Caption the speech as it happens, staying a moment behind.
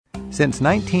Since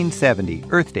 1970,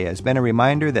 Earth Day has been a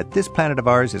reminder that this planet of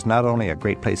ours is not only a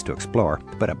great place to explore,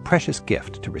 but a precious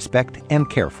gift to respect and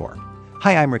care for.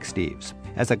 Hi, I'm Rick Steves.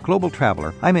 As a global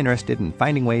traveler, I'm interested in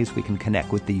finding ways we can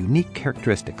connect with the unique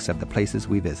characteristics of the places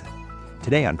we visit.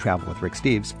 Today on Travel with Rick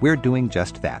Steves, we're doing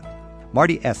just that.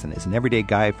 Marty Essen is an everyday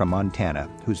guy from Montana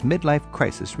whose midlife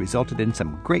crisis resulted in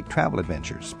some great travel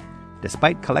adventures.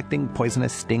 Despite collecting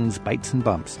poisonous stings, bites, and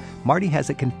bumps, Marty has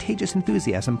a contagious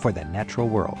enthusiasm for the natural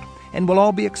world, and will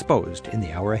all be exposed in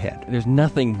the hour ahead. There's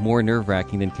nothing more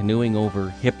nerve-wracking than canoeing over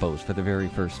hippos for the very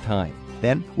first time.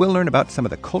 Then we'll learn about some of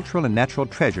the cultural and natural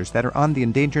treasures that are on the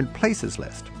endangered places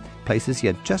list, places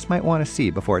you just might want to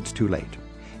see before it's too late.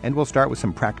 And we'll start with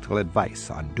some practical advice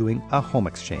on doing a home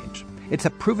exchange. It's a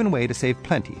proven way to save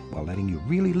plenty while letting you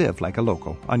really live like a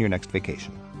local on your next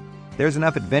vacation. There's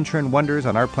enough adventure and wonders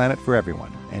on our planet for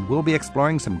everyone, and we'll be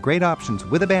exploring some great options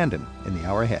with abandon in the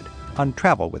hour ahead on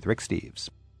Travel with Rick Steves.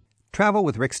 Travel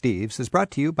with Rick Steves is brought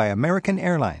to you by American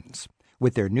Airlines.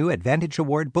 With their new Advantage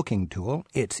Award booking tool,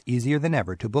 it's easier than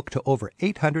ever to book to over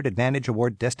 800 Advantage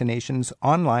Award destinations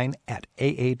online at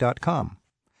aa.com.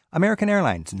 American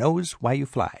Airlines knows why you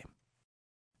fly.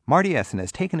 Marty Essen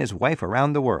has taken his wife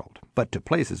around the world, but to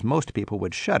places most people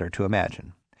would shudder to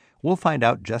imagine. We'll find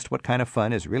out just what kind of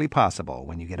fun is really possible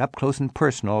when you get up close and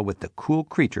personal with the cool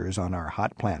creatures on our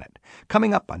hot planet.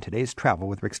 Coming up on today's Travel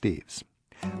with Rick Steves.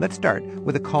 Let's start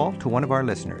with a call to one of our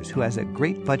listeners who has a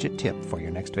great budget tip for your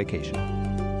next vacation.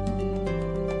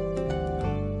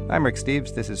 I'm Rick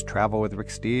Steves. This is Travel with Rick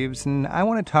Steves, and I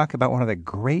want to talk about one of the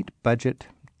great budget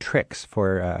tricks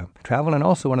for travel, and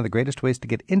also one of the greatest ways to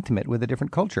get intimate with a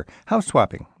different culture: house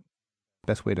swapping.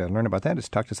 Best way to learn about that is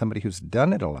to talk to somebody who's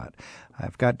done it a lot.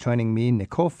 I've got joining me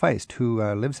Nicole Feist, who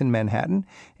lives in Manhattan,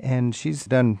 and she's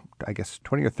done,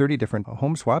 20 or 30 different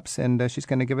home swaps, and she's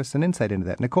going to give us an insight into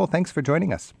that. Nicole, thanks for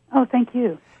joining us. Oh, thank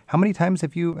you. How many times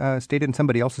have you stayed in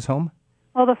somebody else's home?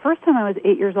 Well, the first time I was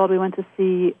 8 years old, we went to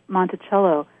see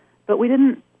Monticello, but we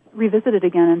didn't revisit it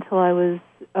again until I was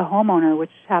a homeowner,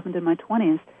 which happened in my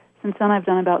 20s. Since then, I've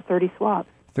done about 30 swaps.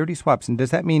 30 swaps. And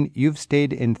does that mean you've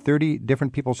stayed in 30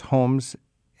 different people's homes,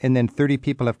 and then 30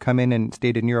 people have come in and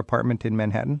stayed in your apartment in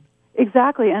Manhattan?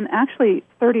 Exactly. And actually,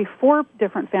 34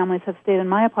 different families have stayed in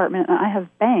my apartment, and I have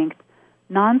banked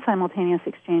non-simultaneous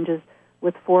exchanges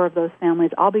with 4 of those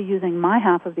families. I'll be using my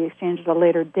half of the exchange at a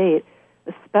later date,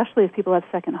 especially if people have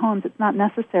second homes. It's not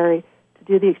necessary to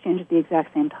do the exchange at the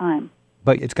exact same time.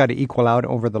 But it's got to equal out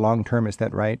over the long term, is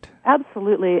that right?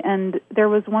 Absolutely. And there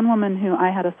was one woman who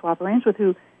I had a swap arranged with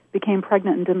who became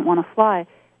pregnant and didn't want to fly.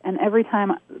 And every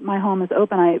time my home is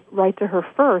open, I write to her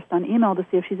first on email to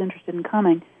see if she's interested in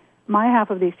coming. My half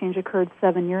of the exchange occurred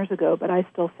 7 years ago, but I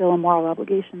still feel a moral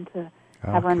obligation to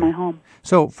have her in my home.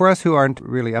 So for us who aren't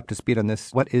really up to speed on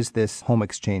this, what is this home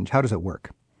exchange? How does it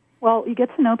work? Well, you get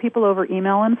to know people over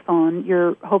email and phone.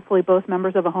 You're hopefully both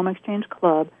members of a home exchange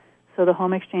club. So the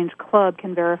Home Exchange Club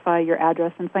can verify your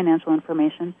address and financial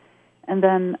information. And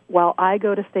then while I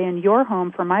go to stay in your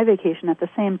home for my vacation, at the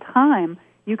same time,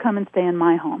 you come and stay in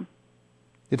my home.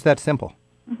 It's that simple.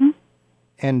 Mm-hmm.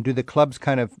 And do the clubs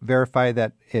kind of verify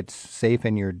that it's safe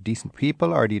and you're decent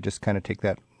people, or do you just kind of take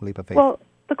that leap of faith? Well,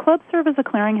 the clubs serve as a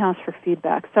clearinghouse for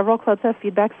feedback. Several clubs have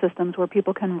feedback systems where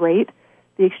people can rate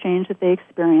the exchange that they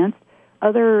experienced.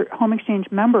 Other home exchange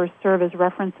members serve as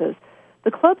references. The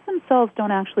clubs themselves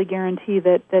don't actually guarantee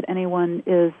that anyone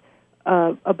is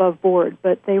above board,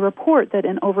 but they report that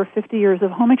in over 50 years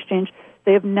of home exchange,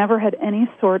 they have never had any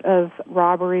sort of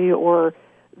robbery or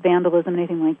vandalism,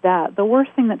 anything like that. The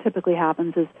worst thing that typically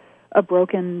happens is a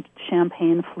broken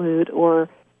champagne flute or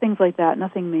things like that,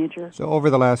 nothing major. So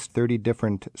over the last 30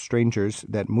 different strangers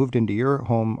that moved into your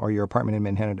home or your apartment in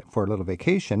Manhattan for a little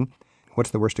vacation,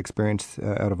 what's the worst experience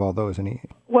out of all those?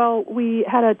 Well, we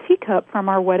had a teacup from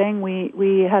our wedding.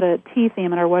 We had a tea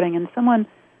theme at our wedding, and someone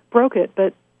broke it.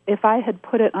 But if I had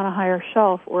put it on a higher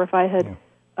shelf or if I had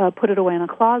put it away in a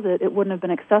closet, it wouldn't have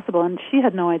been accessible. And she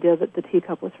had no idea that the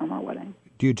teacup was from our wedding.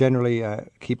 Do you generally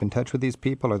keep in touch with these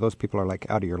people, or those people are like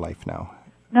out of your life now?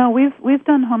 No, we've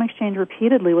done home exchange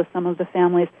repeatedly with some of the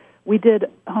families. We did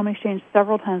home exchange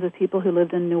several times with people who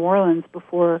lived in New Orleans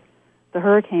before the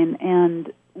hurricane,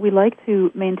 and we like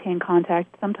to maintain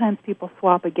contact. Sometimes people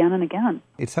swap again and again.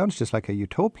 It sounds just like a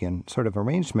utopian sort of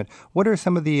arrangement. What are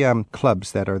some of the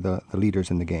clubs that are the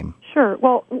leaders in the game? Sure.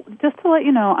 Well, just to let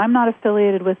you know, I'm not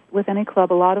affiliated with any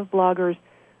club. A lot of bloggers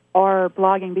are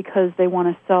blogging because they want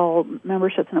to sell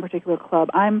memberships in a particular club.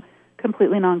 I'm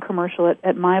completely non-commercial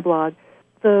at my blog.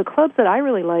 The clubs that I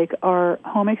really like are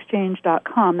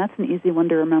homeexchange.com. That's an easy one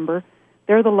to remember.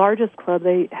 They're the largest club.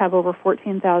 They have over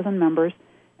 14,000 members.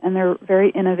 and they're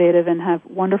very innovative and have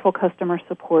wonderful customer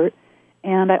support.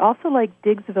 And I also like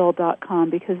Digsville.com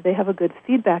because they have a good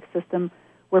feedback system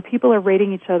where people are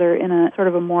rating each other in a sort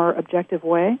of a more objective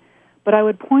way. But I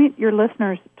would point your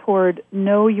listeners toward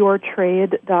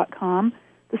KnowYourTrade.com.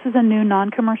 This is a new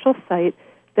non-commercial site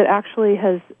that actually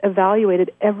has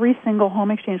evaluated every single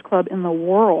home exchange club in the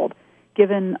world,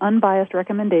 given unbiased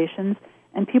recommendations,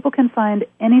 and people can find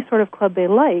any sort of club they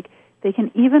like. They can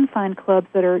even find clubs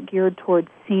that are geared towards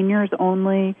seniors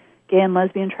only, gay and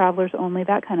lesbian travelers only,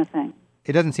 that kind of thing.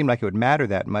 It doesn't seem like it would matter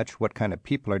that much what kind of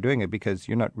people are doing it because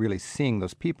you're not really seeing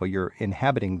those people. You're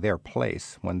inhabiting their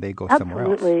place when they go somewhere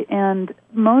else. Absolutely. And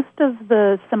most of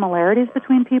the similarities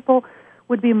between people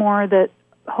would be more that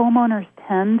homeowners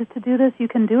tend to do this. You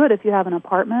can do it if you have an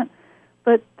apartment,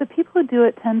 but the people who do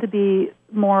it tend to be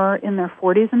more in their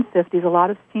 40s and 50s. A lot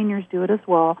of seniors do it as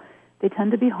well. They tend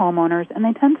to be homeowners, and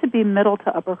they tend to be middle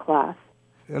to upper class.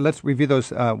 Let's review those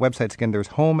websites again. There's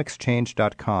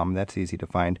homeexchange.com. That's easy to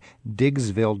find.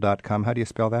 Digsville.com. How do you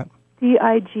spell that?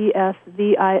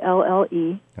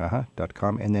 Digsville.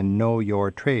 .com. And then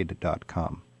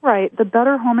knowyourtrade.com. Right. The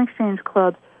Better Home Exchange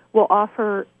clubs will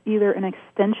offer either an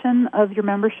extension of your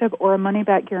membership or a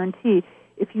money-back guarantee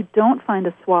if you don't find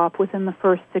a swap within the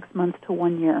first 6 months to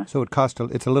 1 year. So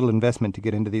it's a little investment to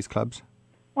get into these clubs?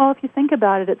 Well, if you think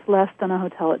about it, it's less than a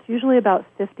hotel. It's usually about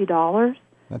 $50.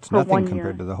 That's for nothing 1 compared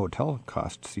year to the hotel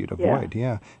costs you'd avoid,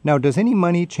 yeah. Now, does any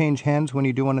money change hands when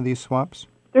you do one of these swaps?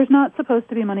 There's not supposed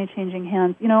to be money changing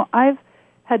hands. You know, I've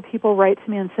had people write to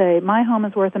me and say, my home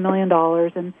is worth $1 million,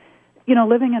 and, you know,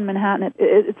 living in Manhattan,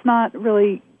 it's not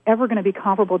really ever going to be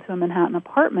comparable to a Manhattan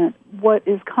apartment. What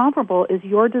is comparable is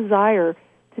your desire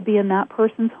to be in that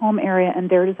person's home area and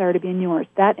their desire to be in yours.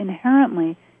 That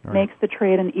inherently makes the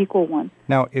trade an equal one.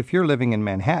 Now, if you're living in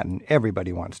Manhattan,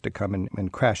 everybody wants to come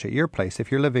and crash at your place. If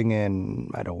you're living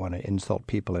in, I don't want to insult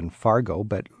people in Fargo,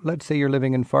 but let's say you're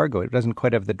living in Fargo. It doesn't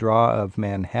quite have the draw of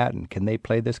Manhattan. Can they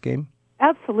play this game?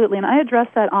 Absolutely, and I address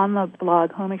that on the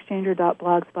blog,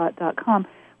 homeexchanger.blogspot.com.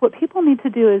 What people need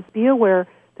to do is be aware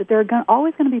that there are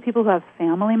always going to be people who have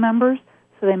family members,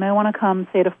 so they may want to come,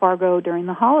 say, to Fargo during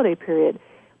the holiday period.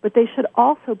 But they should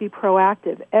also be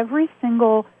proactive. Every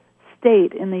single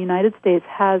state in the United States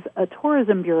has a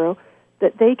tourism bureau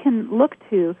that they can look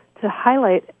to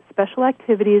highlight special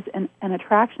activities and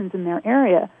attractions in their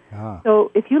area.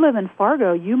 So if you live in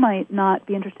Fargo, you might not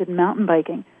be interested in mountain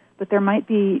biking, but there might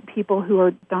be people who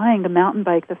are dying to mountain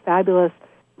bike the fabulous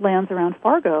lands around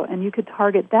Fargo, and you could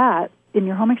target that in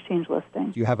your home exchange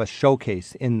listing. You have a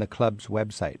showcase in the club's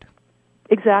website.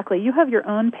 Exactly. You have your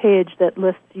own page that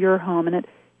lists your home, and it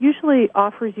usually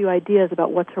offers you ideas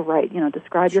about what to write. You know,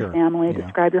 describe your family,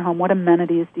 describe your home, what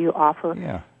amenities do you offer.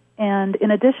 Yeah. And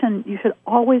in addition, you should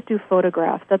always do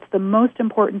photographs. That's the most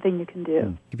important thing you can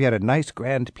do. If you had a nice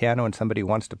grand piano and somebody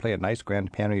wants to play a nice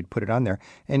grand piano, you'd put it on there.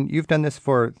 And you've done this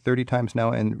for 30 times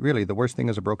now, and really the worst thing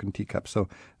is a broken teacup. So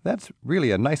that's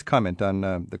really a nice comment on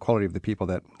the quality of the people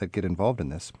that get involved in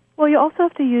this. Well, you also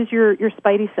have to use your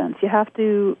spidey sense. You have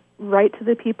to write to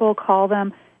the people, call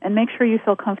them, and make sure you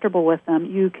feel comfortable with them.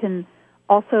 You can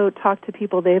also talk to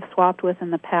people they've swapped with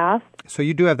in the past. So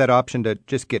you do have that option to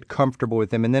just get comfortable with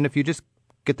them, and then if you just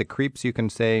get the creeps, you can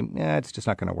say, it's just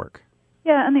not going to work.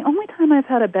 Yeah, and the only time I've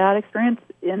had a bad experience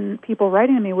in people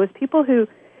writing to me was people who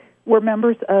were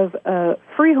members of a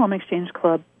free home exchange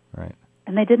club. Right.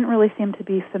 And they didn't really seem to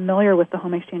be familiar with the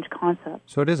home exchange concept.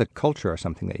 So it is a culture or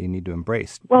something that you need to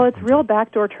embrace. Well, it's real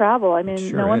backdoor travel. I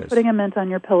mean, no one's putting a mint on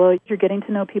your pillow. You're getting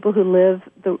to know people who live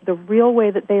the real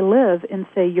way that they live in,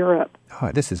 say, Europe.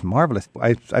 Oh, this is marvelous.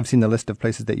 I've seen the list of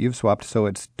places that you've swapped, so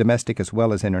it's domestic as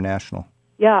well as international.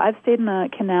 Yeah, I've stayed in a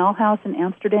canal house in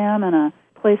Amsterdam and a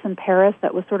place in Paris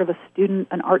that was sort of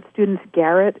an art student's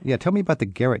garret. Yeah, tell me about the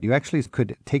garret. You actually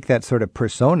could take that sort of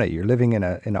persona. You're living in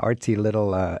an artsy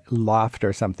little loft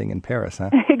or something in Paris,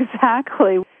 huh?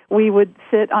 Exactly. We would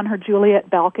sit on her Juliet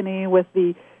balcony with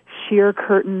the sheer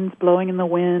curtains blowing in the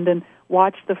wind and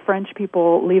watch the French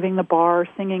people leaving the bar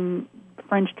singing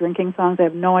French drinking songs. I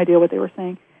have no idea what they were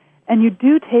saying. And you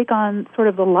do take on sort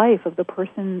of the life of the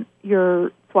person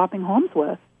you're swapping homes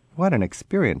with. What an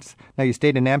experience. Now, you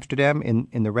stayed in Amsterdam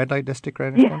in the red light district,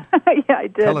 right? Yeah, I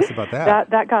did. Tell us about that.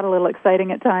 That got a little exciting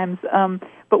at times.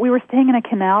 But we were staying in a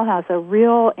canal house, a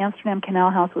real Amsterdam canal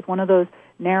house with one of those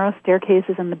narrow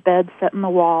staircases and the bed set in the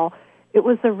wall. It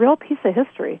was a real piece of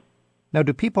history. Now,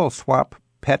 do people swap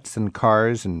pets and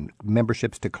cars and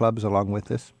memberships to clubs along with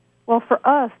this? Well, for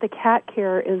us, the cat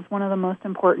care is one of the most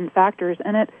important factors,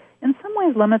 and it in some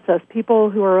ways limits us. People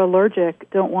who are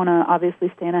allergic don't want to obviously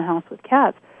stay in a house with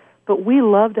cats. But we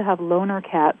love to have loaner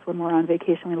cats when we're on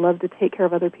vacation. We love to take care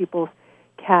of other people's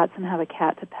cats and have a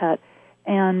cat to pet.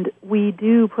 And we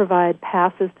do provide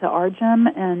passes to our gym,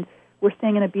 and we're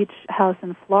staying in a beach house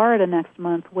in Florida next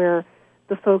month where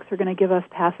the folks are going to give us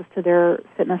passes to their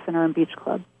fitness center and beach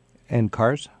club. And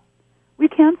cars? We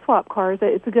can swap cars.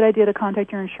 It's a good idea to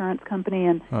contact your insurance company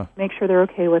and make sure they're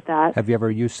okay with that. Have you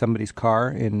ever used somebody's car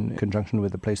in conjunction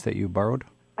with the place that you borrowed?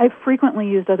 I've frequently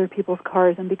used other people's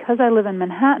cars, and because I live in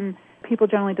Manhattan, people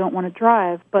generally don't want to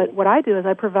drive. But what I do is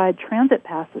I provide transit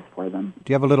passes for them.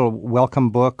 Do you have a little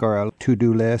welcome book or a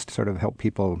to-do list, sort of help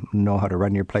people know how to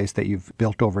run your place that you've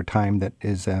built over time that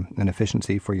is an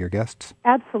efficiency for your guests?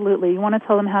 Absolutely. You want to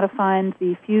tell them how to find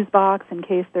the fuse box in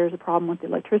case there's a problem with the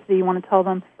electricity. You want to tell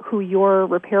them who your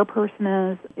repair person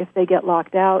is. If they get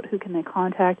locked out, who can they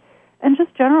contact? And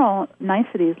just general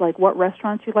niceties like what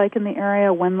restaurants you like in the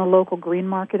area, when the local green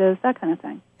market is, that kind of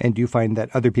thing. And do you find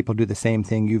that other people do the same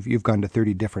thing? You've gone to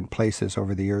 30 different places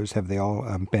over the years. Have they all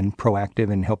been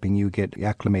proactive in helping you get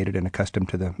acclimated and accustomed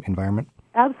to the environment?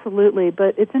 Absolutely,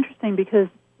 but it's interesting because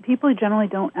people generally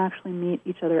don't actually meet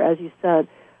each other, as you said.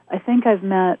 I think I've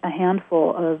met a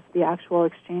handful of the actual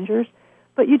exchangers,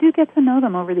 but you do get to know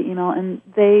them over the email, and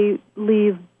they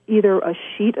leave either a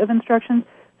sheet of instructions.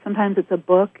 Sometimes it's a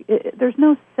book. There's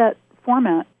no set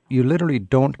format. You literally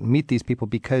don't meet these people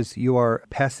because you are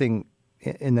passing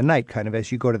in the night, kind of,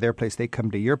 as you go to their place, they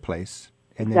come to your place,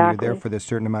 and then you're there for this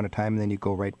certain amount of time, and then you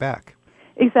go right back.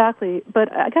 Exactly.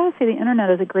 But I got to say, the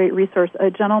Internet is a great resource. A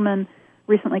gentleman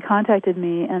recently contacted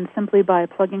me, and simply by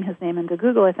plugging his name into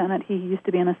Google, I found out he used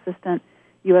to be an assistant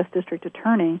U.S. District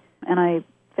Attorney, and I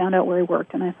found out where he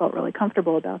worked, and I felt really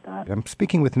comfortable about that. I'm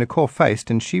speaking with Nicole Feist,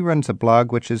 and she runs a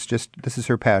blog which is this is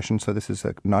her passion, so this is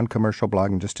a non-commercial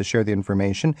blog, and just to share the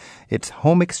information, it's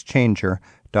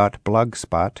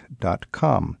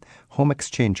homeexchanger.blogspot.com,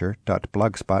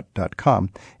 homeexchanger.blogspot.com,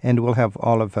 and we'll have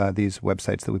all of these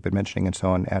websites that we've been mentioning and so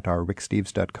on at our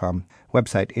ricksteves.com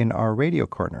website in our radio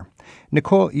corner.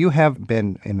 Nicole, you have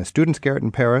been in the Students' Garret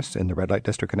in Paris, in the Red Light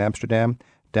District in Amsterdam,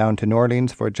 down to New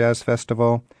Orleans for a jazz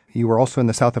festival. You were also in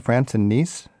the south of France in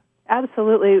Nice?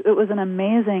 Absolutely. It was an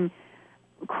amazing,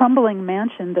 crumbling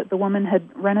mansion that the woman had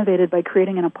renovated by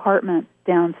creating an apartment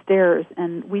downstairs,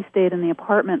 and we stayed in the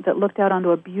apartment that looked out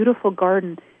onto a beautiful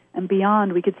garden, and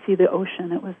beyond we could see the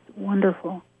ocean. It was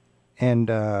wonderful. And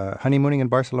honeymooning in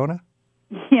Barcelona?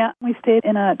 Yeah, we stayed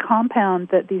in a compound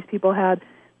that these people had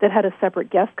that had a separate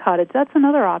guest cottage. That's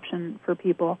another option for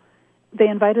people. They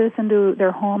invited us into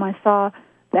their home. I saw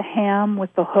the ham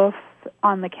with the hoof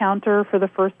on the counter for the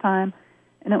first time,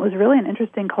 and it was really an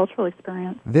interesting cultural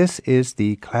experience. This is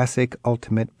the classic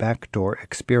ultimate backdoor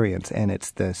experience, and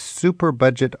it's the super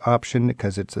budget option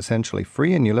because it's essentially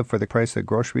free and you live for the price of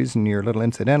groceries and your little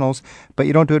incidentals, but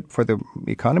you don't do it for the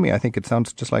economy. I think it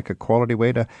sounds just like a quality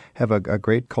way to have a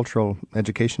great cultural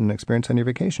education experience on your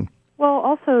vacation. Well,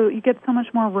 also, you get so much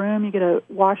more room. You get a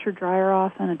washer, dryer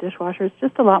off, and a dishwasher. It's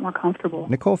just a lot more comfortable.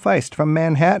 Nicole Feist from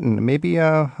Manhattan. Maybe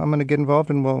I'm going to get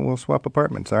involved and we'll swap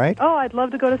apartments, all right? Oh, I'd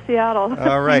love to go to Seattle.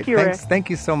 All right. Thank you, Rick.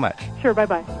 Thank you so much. Sure,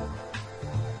 bye-bye.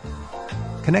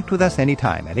 Connect with us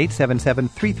anytime at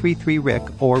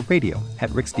 877-333-RICK or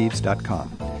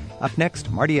radio@ricksteves.com. Up next,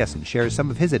 Marty Essen shares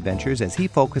some of his adventures as he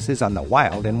focuses on the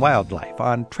wild and wildlife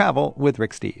on Travel with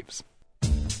Rick Steves.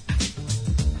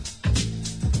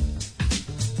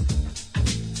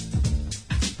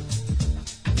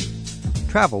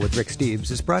 Travel with Rick Steves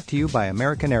is brought to you by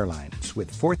American Airlines,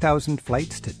 with 4,000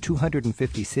 flights to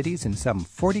 250 cities in some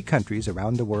 40 countries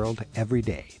around the world every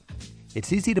day.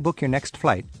 It's easy to book your next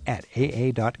flight at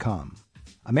AA.com.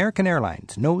 American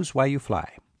Airlines knows why you fly.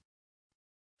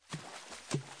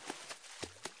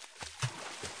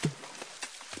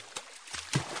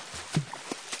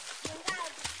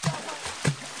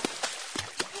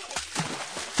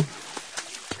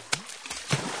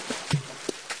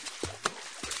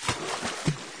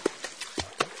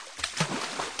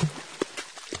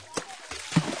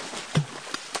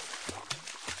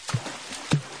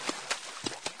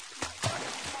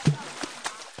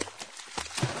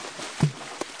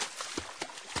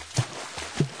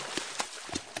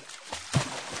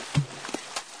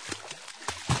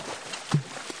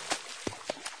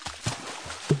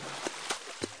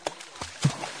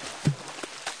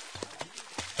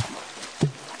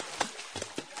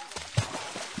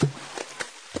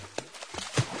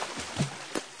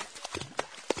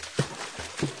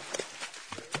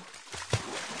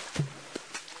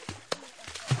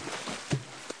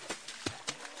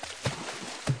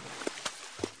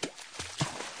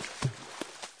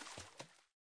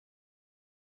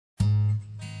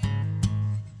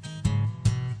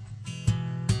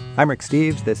 I'm Rick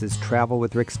Steves. This is Travel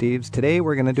with Rick Steves. Today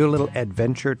we're going to do a little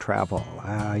adventure travel.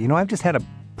 I've just had a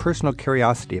personal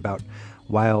curiosity about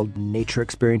wild nature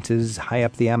experiences high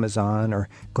up the Amazon, or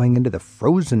going into the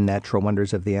frozen natural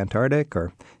wonders of the Antarctic,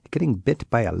 or getting bit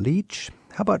by a leech?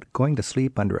 How about going to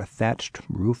sleep under a thatched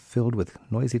roof filled with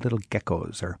noisy little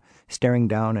geckos, or staring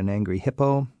down an angry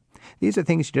hippo? These are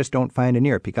things you just don't find in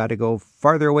Europe. You got to go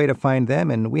farther away to find them,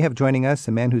 and we have joining us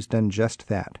a man who's done just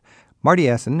that. Marty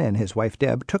Essen and his wife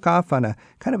Deb took off on a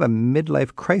kind of a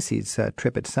midlife crisis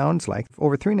trip, it sounds like.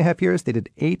 Over 3.5 years, they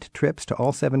did 8 trips to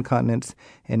all 7 continents,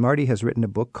 and Marty has written a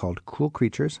book called Cool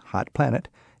Creatures, Hot Planet,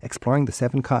 Exploring the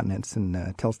 7 Continents,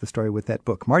 and tells the story with that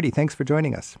book. Marty, thanks for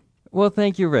joining us. Well,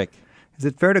 thank you, Rick. Is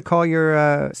it fair to call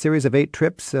your series of 8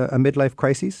 trips a midlife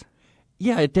crisis?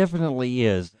 Yeah, it definitely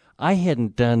is. I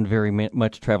hadn't done very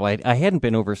much travel. I hadn't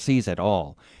been overseas at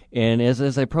all. And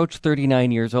as I approached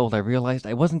 39 years old, I realized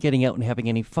I wasn't getting out and having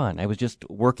any fun. I was just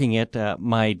working at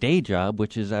my day job,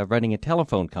 which is running a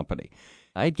telephone company.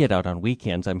 I'd get out on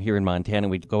weekends. I'm here in Montana.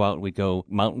 We'd go out and we'd go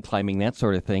mountain climbing, that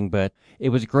sort of thing. But it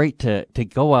was great to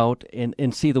go out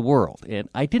and see the world. And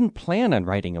I didn't plan on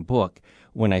writing a book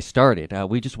when I started.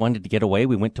 We just wanted to get away.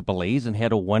 We went to Belize and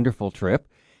had a wonderful trip.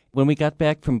 When we got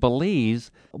back from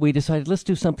Belize, we decided let's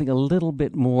do something a little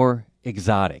bit more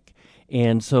exotic.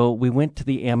 And so we went to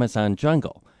the Amazon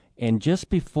jungle. And just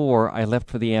before I left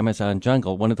for the Amazon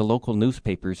jungle, one of the local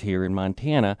newspapers here in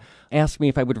Montana asked me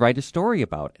if I would write a story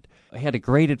about it. I had a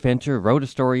great adventure, wrote a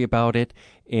story about it,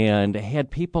 and had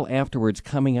people afterwards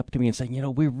coming up to me and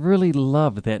saying, we really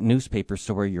loved that newspaper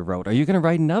story you wrote. Are you going to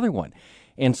write another one?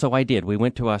 And so I did. We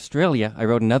went to Australia. I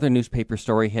wrote another newspaper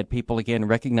story, had people again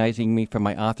recognizing me from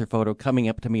my author photo, coming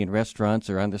up to me in restaurants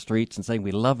or on the streets and saying,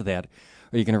 we love that.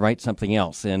 Are you going to write something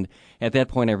else? And at that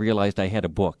point, I realized I had a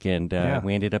book, and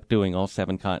we ended up doing all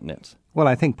 7 continents. Well,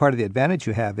 I think part of the advantage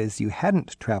you have is you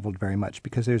hadn't traveled very much,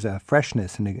 because there's a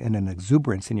freshness and an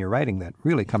exuberance in your writing that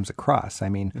really comes across. I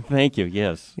mean, thank you,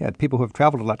 yes. Yeah, people who have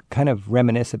traveled a lot kind of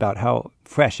reminisce about how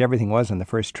fresh everything was on the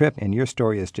first trip, and your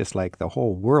story is just like the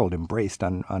whole world embraced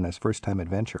on his first-time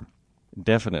adventure.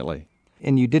 Definitely.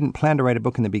 And you didn't plan to write a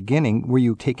book in the beginning. Were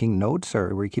you taking notes,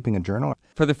 or were you keeping a journal?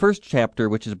 For the first chapter,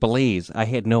 which is Belize, I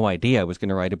had no idea I was going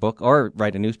to write a book or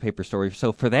write a newspaper story.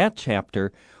 So for that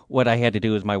chapter, what I had to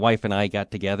do is my wife and I got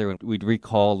together and we'd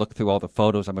look through all the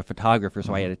photos. I'm a photographer,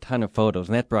 so I had a ton of photos,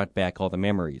 and that brought back all the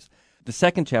memories. The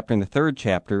second chapter and the third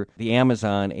chapter, the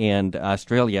Amazon and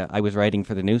Australia, I was writing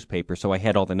for the newspaper, so I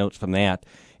had all the notes from that.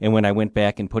 And when I went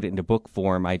back and put it into book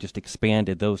form, I just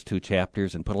expanded those 2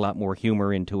 chapters and put a lot more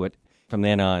humor into it. From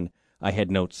then on, I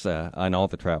had notes on all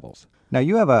the travels. Now,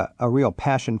 you have a real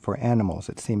passion for animals,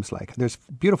 it seems like. There's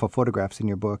beautiful photographs in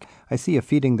your book. I see you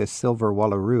feeding this silver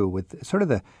wallaroo with sort of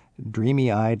the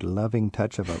dreamy-eyed, loving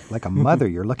touch of like a mother.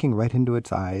 You're looking right into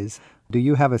its eyes. Do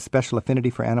you have a special affinity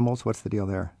for animals? What's the deal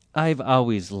there? I've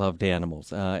always loved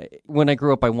animals. When I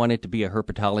grew up, I wanted to be a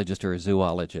herpetologist or a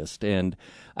zoologist, and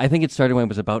I think it started when I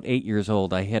was about 8 years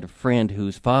old. I had a friend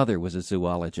whose father was a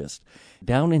zoologist.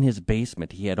 Down in his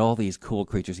basement, he had all these cool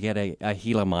creatures. He had a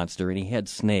Gila monster, and he had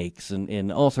snakes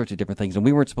and all sorts of different things, and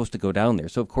we weren't supposed to go down there,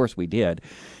 so of course we did.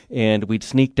 And we'd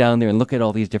sneak down there and look at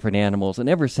all these different animals, and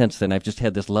ever since then, I've just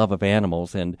had this love of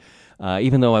animals, and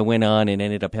even though I went on and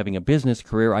ended up having a business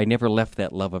career, I never left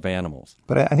that love of animals.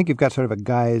 But I think you've got sort of a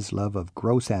guy's love of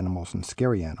gross animals and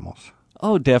scary animals.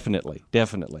 Oh, definitely,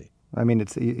 definitely. I mean,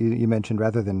 you mentioned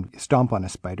rather than stomp on a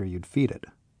spider, you'd feed it.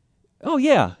 Oh,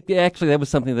 yeah. Actually, that was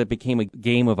something that became a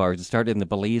game of ours. It started in the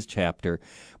Belize chapter.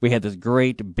 We had this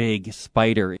great big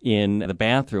spider in the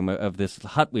bathroom of this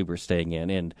hut we were staying in,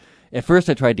 and at first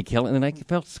I tried to kill it, and then I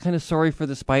felt kind of sorry for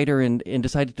the spider and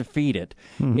decided to feed it.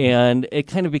 Mm-hmm. And it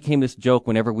kind of became this joke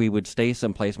whenever we would stay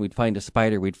someplace and we'd find a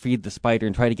spider, we'd feed the spider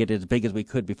and try to get it as big as we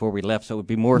could before we left, so it would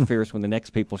be more fierce when the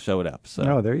next people showed up. So.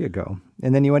 Oh, there you go.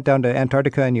 And then you went down to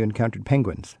Antarctica and you encountered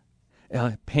penguins.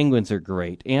 Penguins are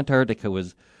great. Antarctica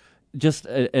was just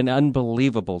an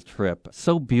unbelievable trip.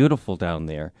 So beautiful down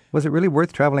there. Was it really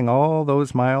worth traveling all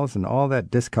those miles and all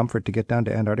that discomfort to get down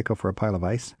to Antarctica for a pile of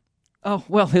ice? Oh,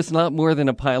 well, it's not more than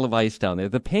a pile of ice down there.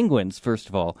 The penguins, first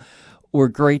of all, were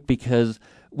great because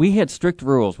we had strict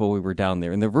rules while we were down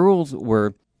there. And the rules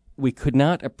were we could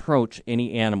not approach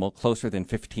any animal closer than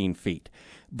 15 feet.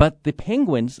 But the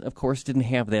penguins, of course, didn't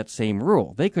have that same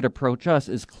rule. They could approach us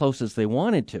as close as they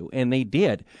wanted to, and they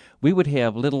did. We would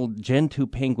have little Gentoo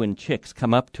penguin chicks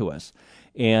come up to us,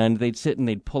 and they'd sit and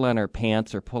they'd pull on our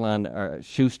pants or pull on our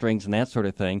shoestrings and that sort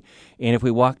of thing. And if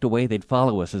we walked away, they'd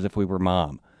follow us as if we were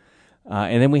Mom.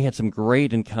 And then we had some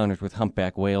great encounters with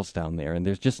humpback whales down there, and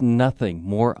there's just nothing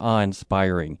more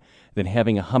awe-inspiring than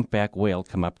having a humpback whale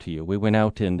come up to you. We went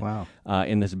out in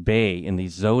this bay in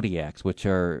these zodiacs, which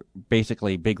are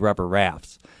basically big rubber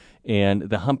rafts, and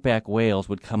the humpback whales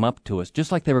would come up to us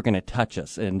just like they were going to touch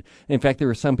us. And in fact, there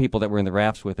were some people that were in the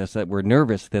rafts with us that were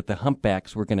nervous that the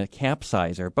humpbacks were going to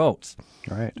capsize our boats.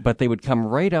 Right. But they would come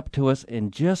right up to us,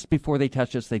 and just before they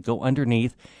touched us, they'd go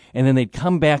underneath, and then they'd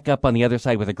come back up on the other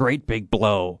side with a great big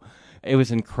blow. It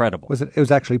was incredible. It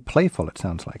was actually playful, it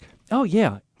sounds like. Oh,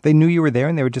 yeah. They knew you were there,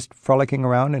 and they were just frolicking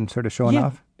around and sort of showing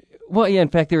off? Well, yeah, in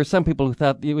fact, there were some people who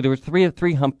thought there were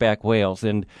three humpback whales,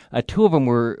 and two of them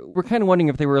were kind of wondering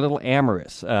if they were a little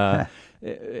amorous.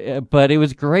 But it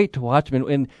was great to watch them.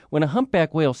 And when a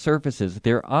humpback whale surfaces,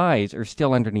 their eyes are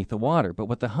still underneath the water. But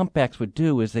what the humpbacks would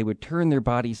do is they would turn their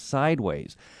bodies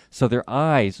sideways, so their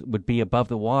eyes would be above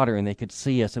the water, and they could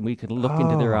see us, and we could look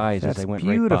into their eyes as they went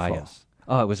beautiful. right by us.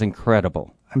 Oh, it was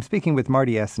incredible. I'm speaking with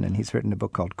Marty Essen, and he's written a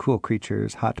book called Cool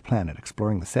Creatures, Hot Planet,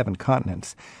 Exploring the 7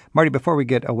 Continents. Marty, before we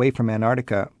get away from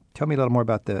Antarctica, tell me a little more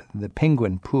about the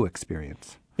penguin poo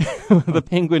experience. The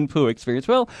penguin poo experience.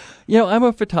 Well, I'm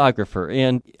a photographer,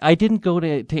 and I didn't go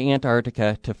to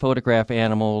Antarctica to photograph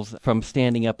animals from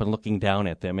standing up and looking down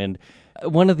at them. And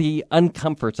one of the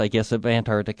uncomforts, I guess, of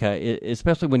Antarctica,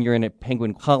 especially when you're in a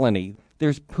penguin colony,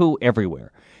 there's poo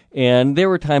everywhere. And there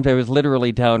were times I was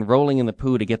literally down rolling in the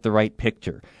poo to get the right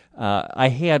picture. I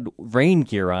had rain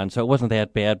gear on, so it wasn't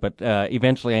that bad, but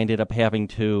eventually I ended up having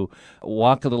to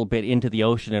walk a little bit into the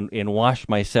ocean and wash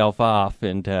myself off,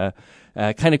 and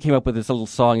kind of came up with this little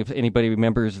song. If anybody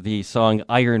remembers the song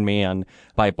Iron Man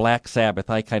by Black Sabbath,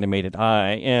 I kind of made it,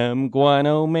 I am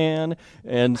Guano Man,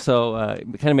 and so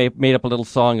kind of made up a little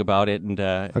song about it, and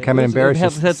okay, I'm going to embarrass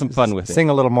you. Had some fun with it. Sing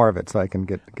a little more of it so I can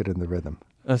get in the rhythm.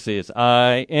 Let's see, it's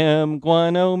I am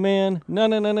Guano Man, na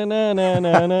na na na na na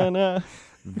na na na.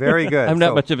 Very good. I'm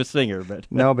not much of a singer, but...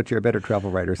 No, but you're a better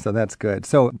travel writer, so that's good.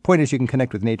 So point is you can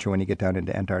connect with nature when you get down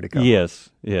into Antarctica.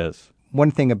 Yes. One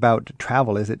thing about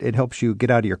travel is it helps you get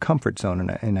out of your comfort zone,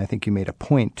 and I think you made a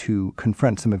point to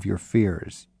confront some of your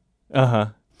fears. Uh-huh.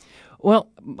 Well,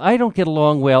 I don't get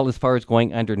along well as far as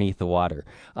going underneath the water.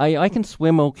 I can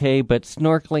swim okay, but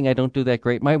snorkeling, I don't do that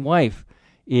great. My wife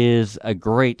is a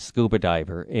great scuba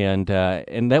diver, and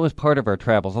that was part of our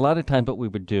travels. A lot of times what we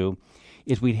would do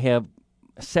is we'd have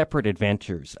separate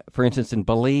adventures. For instance, in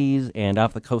Belize and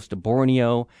off the coast of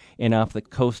Borneo and off the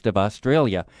coast of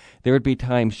Australia, there would be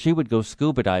times she would go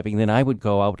scuba diving, then I would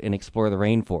go out and explore the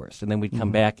rainforest, and then we'd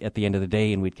come back at the end of the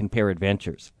day and we'd compare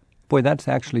adventures. Boy, that's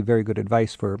actually very good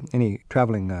advice for any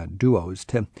traveling duos,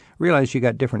 to realize you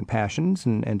got different passions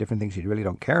and different things you really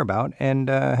don't care about, and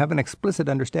have an explicit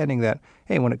understanding that,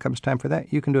 hey, when it comes time for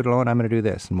that, you can do it alone, I'm going to do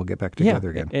this, and we'll get back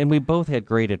together again. And we both had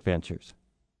great adventures.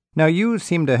 Now, you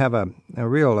seem to have a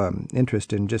real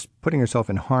interest in just putting yourself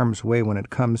in harm's way when it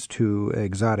comes to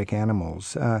exotic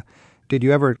animals. Did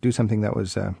you ever do something that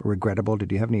was regrettable?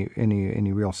 Did you have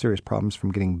any real serious problems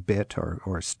from getting bit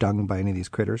or stung by any of these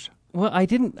critters? Well, I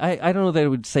didn't. I don't know that I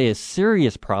would say a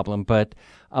serious problem, but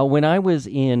when I was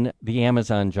in the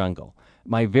Amazon jungle,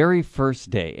 my very first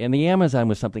day, and the Amazon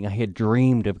was something I had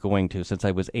dreamed of going to since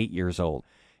I was 8 years old.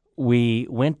 We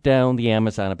went down the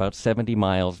Amazon about 70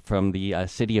 miles from the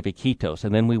city of Iquitos,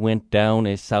 and then we went down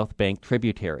a South Bank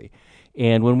tributary.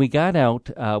 And when we got out,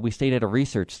 we stayed at a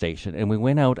research station, and we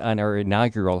went out on our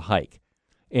inaugural hike.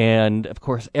 And, of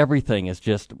course, everything is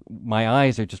just, my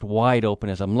eyes are just wide open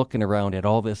as I'm looking around at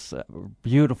all this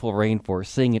beautiful rainforest,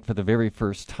 seeing it for the very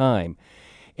first time.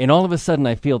 And all of a sudden,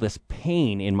 I feel this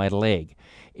pain in my leg.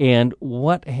 And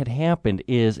what had happened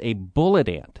is a bullet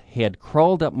ant had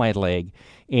crawled up my leg,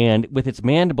 and with its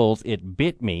mandibles, it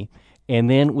bit me. And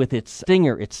then with its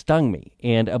stinger, it stung me.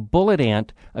 And a bullet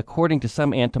ant, according to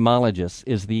some entomologists,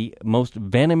 is the most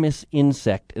venomous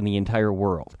insect in the entire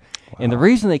world. Wow. And the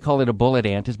reason they call it a bullet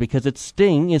ant is because its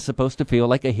sting is supposed to feel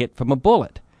like a hit from a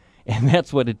bullet. And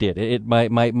that's what it did. My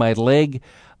leg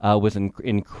was in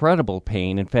incredible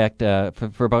pain. In fact,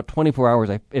 for about 24 hours,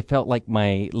 it felt like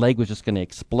my leg was just going to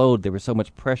explode. There was so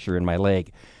much pressure in my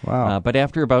leg. Wow. But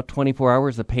after about 24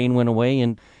 hours, the pain went away,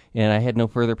 and I had no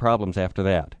further problems after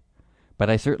that. But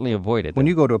I certainly avoided When it.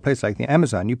 you go to a place like the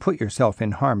Amazon, you put yourself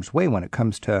in harm's way when it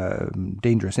comes to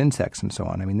dangerous insects and so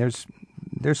on. I mean, there's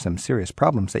some serious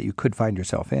problems that you could find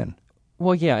yourself in.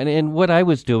 Well, yeah, and what I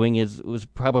was doing was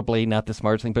probably not the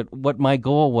smartest thing, but what my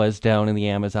goal was down in the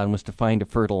Amazon was to find a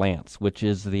fertile ants, which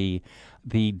is the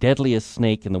deadliest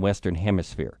snake in the Western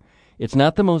Hemisphere. It's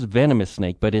not the most venomous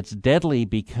snake, but it's deadly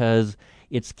because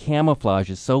its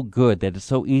camouflage is so good that it's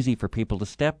so easy for people to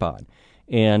step on.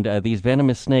 And these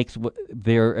venomous snakes,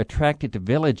 they're attracted to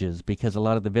villages because a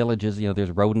lot of the villages,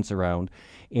 there's rodents around.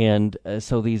 And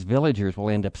so these villagers will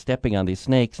end up stepping on these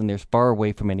snakes, and they're far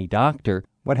away from any doctor.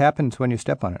 What happens when you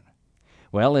step on it?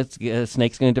 Well, a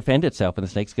snake's going to defend itself, and the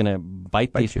snake's going to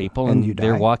bite these you. people, And you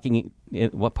they're die? walking.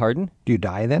 What? Pardon? Do you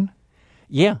die then?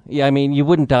 Yeah. I mean, you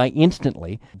wouldn't die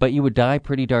instantly, but you would die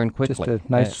pretty darn quickly. Just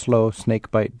a nice, slow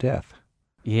snake bite death.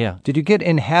 Yeah. Did you get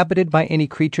inhabited by any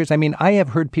creatures? I mean, I have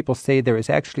heard people say there is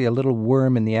actually a little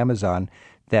worm in the Amazon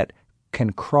that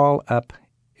can crawl up,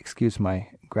 excuse my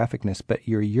graphicness, but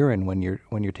your urine when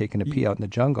you're taking a pee out in the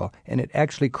jungle, and it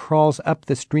actually crawls up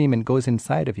the stream and goes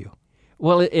inside of you.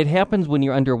 Well, it happens when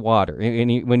you're underwater,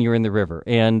 when you're in the river.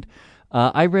 And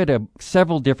I read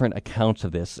several different accounts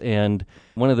of this, and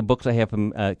one of the books I have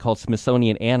called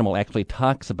Smithsonian Animal actually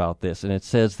talks about this, and it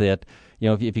says that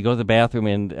if you go to the bathroom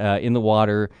and in the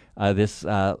water, it's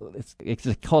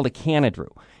called a canidru.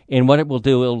 And what it will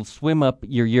do, it'll swim up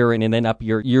your urine and then up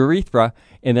your urethra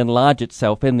and then lodge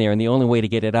itself in there. And the only way to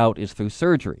get it out is through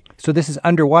surgery. So this is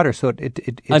underwater, so it's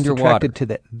attracted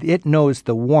to it knows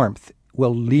the warmth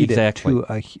will lead it to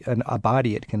a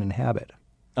body it can inhabit.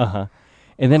 Uh-huh.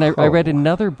 And then I read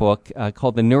another book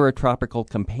called The Neurotropical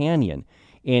Companion,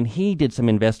 and he did some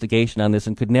investigation on this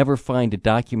and could never find a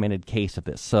documented case of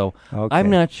this. So I'm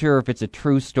not sure if it's a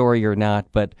true story or not,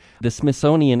 but the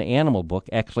Smithsonian Animal book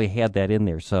actually had that in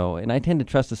there. So, and I tend to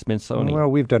trust the Smithsonian. Well,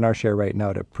 we've done our share right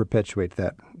now to perpetuate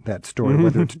that story,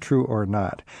 whether it's true or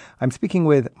not. I'm speaking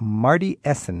with Marty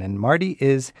Essen, and Marty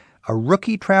is a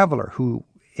rookie traveler who,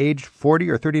 aged 40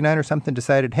 or 39 or something,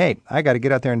 decided, hey, I got to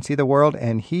get out there and see the world.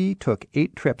 And he took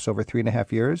 8 trips over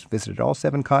 3.5 years, visited all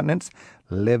 7 continents,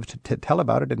 lived to tell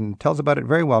about it, and tells about it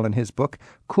very well in his book,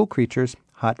 Cool Creatures,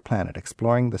 Hot Planet,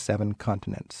 Exploring the 7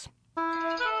 Continents.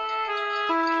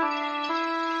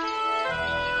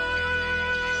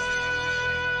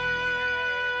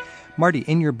 Marty,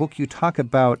 in your book, you talk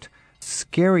about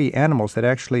scary animals that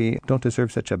actually don't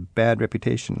deserve such a bad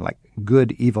reputation, like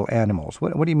good, evil animals.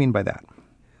 What do you mean by that?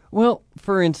 Well,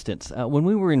 for instance, when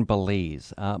we were in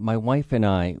Belize, my wife and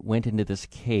I went into this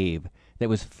cave that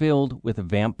was filled with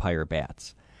vampire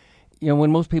bats.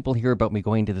 When most people hear about me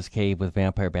going to this cave with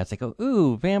vampire bats, they go,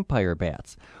 ooh, vampire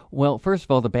bats. Well, first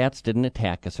of all, the bats didn't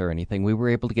attack us or anything. We were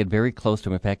able to get very close to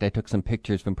them. In fact, I took some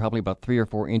pictures from probably about 3 or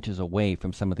 4 inches away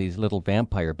from some of these little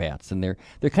vampire bats, and they're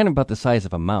kind of about the size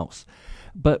of a mouse.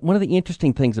 But one of the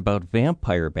interesting things about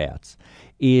vampire bats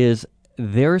is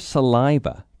their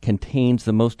saliva contains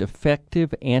the most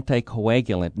effective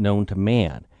anticoagulant known to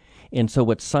man. And so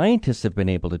what scientists have been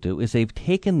able to do is they've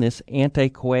taken this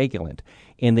anticoagulant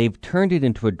and they've turned it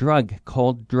into a drug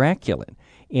called Draculin.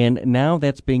 And now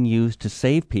that's being used to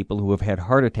save people who have had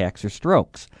heart attacks or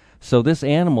strokes. So this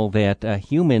animal that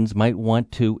humans might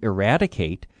want to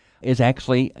eradicate has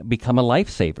actually become a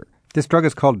lifesaver. This drug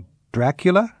is called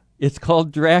Dracula? It's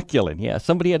called Draculin, yeah.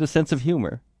 Somebody had a sense of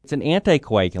humor. It's an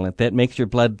anticoagulant that makes your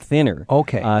blood thinner.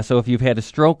 Okay. So if you've had a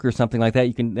stroke or something like that,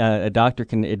 you can a doctor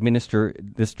can administer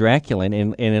this Draculin,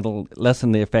 and it'll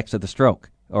lessen the effects of the stroke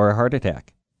or a heart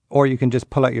attack. Or you can just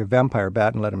pull out your vampire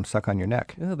bat and let him suck on your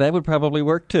neck. That would probably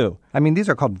work, too. I mean, these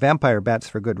are called vampire bats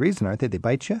for good reason, aren't they? They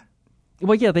bite you?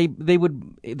 Well, yeah, they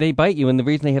bite you, and the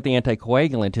reason they have the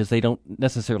anticoagulant is they don't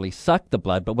necessarily suck the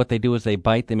blood, but what they do is they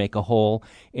bite, they make a hole,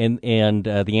 and the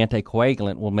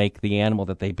anticoagulant will make the animal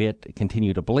that they bit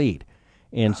continue to bleed.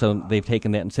 And so they've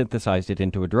taken that and synthesized it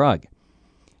into a drug.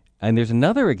 And there's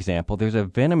another example. There's a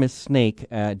venomous snake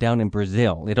down in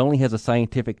Brazil. It only has a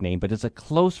scientific name, but it's a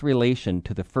close relation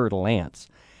to the fertile ants.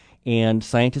 And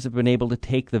scientists have been able to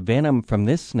take the venom from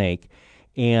this snake,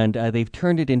 and they've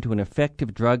turned it into an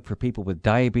effective drug for people with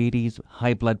diabetes,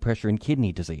 high blood pressure, and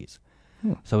kidney disease.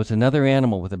 So it's another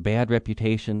animal with a bad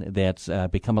reputation that's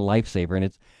become a lifesaver. And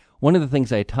it's one of the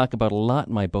things I talk about a lot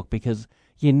in my book, because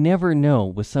you never know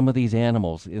with some of these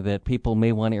animals that people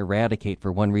may want to eradicate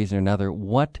for one reason or another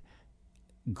what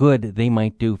good they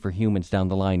might do for humans down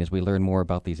the line as we learn more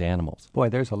about these animals. Boy,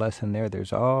 there's a lesson there.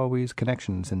 There's always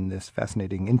connections in this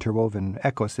fascinating interwoven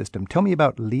ecosystem. Tell me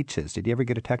about leeches. Did you ever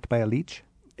get attacked by a leech?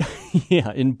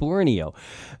 Yeah, in Borneo.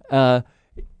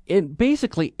 In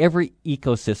basically every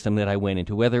ecosystem that I went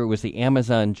into, whether it was the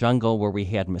Amazon jungle where we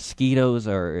had mosquitoes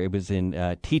or it was in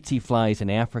tsetse flies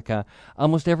in Africa,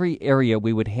 almost every area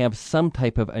we would have some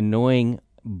type of annoying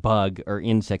bug or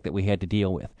insect that we had to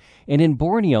deal with. And in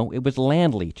Borneo, it was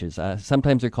land leeches.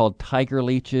 Sometimes they're called tiger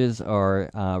leeches or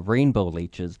rainbow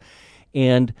leeches.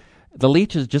 And the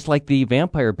leeches, just like the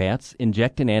vampire bats,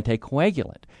 inject an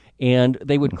anticoagulant. And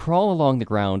they would crawl along the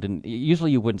ground, and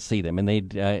usually you wouldn't see them, and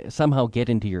they'd somehow get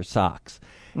into your socks.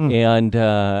 And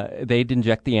they'd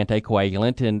inject the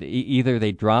anticoagulant, and either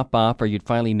they'd drop off or you'd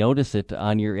finally notice it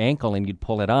on your ankle, and you'd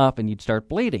pull it off, and you'd start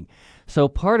bleeding. So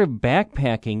part of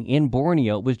backpacking in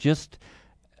Borneo was just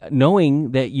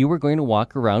knowing that you were going to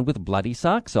walk around with bloody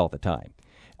socks all the time.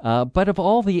 But of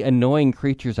all the annoying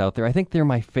creatures out there, I think they're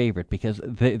my favorite because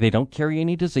they don't carry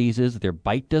any diseases. Their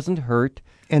bite doesn't hurt.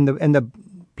 And the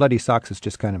bloody socks is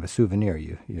just kind of a souvenir.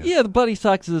 Yeah, the bloody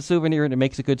socks is a souvenir, and it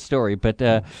makes a good story. But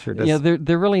sure does.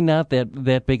 They're really not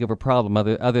that big of a problem,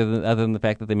 other than the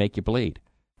fact that they make you bleed.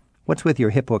 What's with your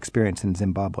hippo experience in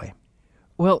Zimbabwe?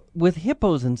 Well, with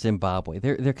hippos in Zimbabwe,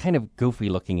 they're kind of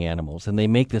goofy-looking animals, and they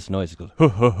make this noise. It goes, ha,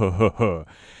 ha, ha, ha, ha.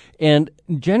 And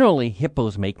generally,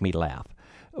 hippos make me laugh.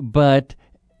 But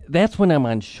that's when I'm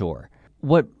on shore.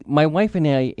 What my wife and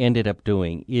I ended up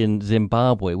doing in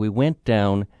Zimbabwe, we went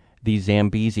down the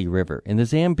Zambezi River. And the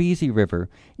Zambezi River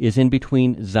is in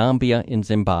between Zambia and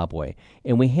Zimbabwe.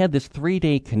 And we had this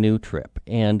 3-day canoe trip.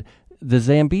 And the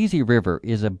Zambezi River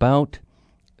is about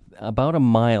a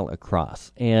mile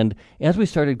across. And as we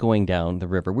started going down the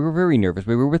river, we were very nervous.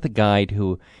 We were with a guide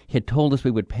who had told us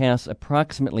we would pass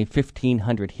approximately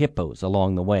 1,500 hippos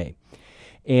along the way.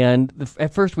 And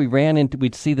at first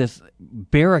we'd see this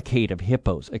barricade of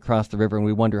hippos across the river, and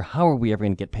we wonder, how are we ever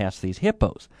going to get past these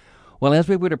hippos? Well, as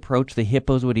we would approach, the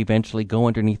hippos would eventually go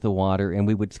underneath the water, and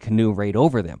we would canoe right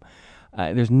over them.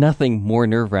 There's nothing more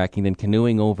nerve-wracking than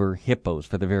canoeing over hippos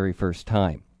for the very first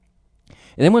time.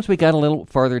 And then once we got a little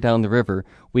farther down the river,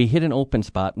 we hit an open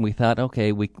spot, and we thought,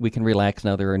 okay, we can relax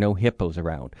now. There are no hippos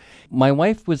around. My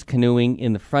wife was canoeing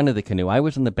in the front of the canoe. I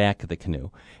was in the back of the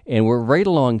canoe, and we're right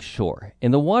along shore.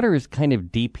 And the water is kind of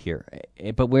deep here,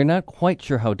 but we're not quite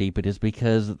sure how deep it is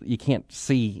because you can't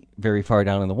see very far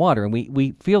down in the water. And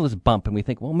we feel this bump, and we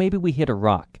think, well, maybe we hit a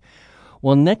rock.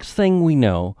 Well, next thing we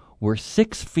know, we're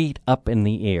 6 feet up in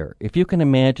the air. If you can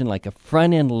imagine like a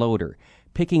front-end loader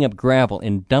picking up gravel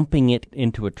and dumping it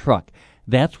into a truck.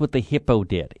 That's what the hippo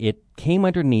did. It came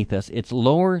underneath us. Its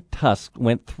lower tusk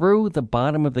went through the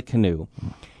bottom of the canoe.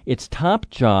 Its top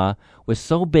jaw was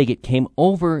so big it came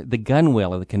over the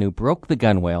gunwale of the canoe, broke the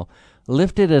gunwale,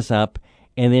 lifted us up,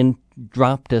 and then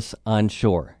dropped us on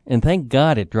shore. And thank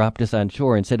God it dropped us on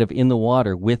shore instead of in the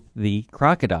water with the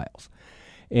crocodiles.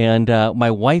 And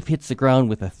my wife hits the ground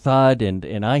with a thud,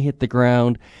 and I hit the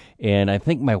ground. And I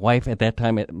think my wife at that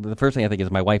time, the first thing I think is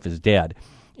my wife is dead.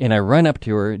 And I run up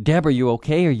to her, Deb, are you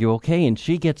okay? Are you okay? And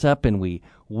she gets up, and we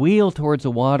wheel towards the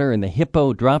water, and the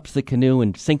hippo drops the canoe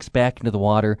and sinks back into the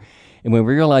water. And when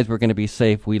we realize we're going to be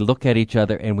safe, we look at each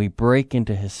other, and we break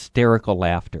into hysterical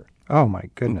laughter. Oh, my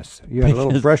goodness. You had a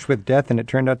little brush with death, and it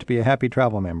turned out to be a happy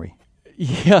travel memory.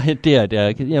 Yeah, it did.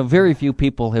 Very few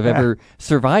people have ever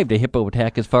survived a hippo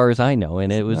attack, as far as I know,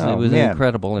 and it was an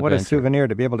incredible adventure. What a souvenir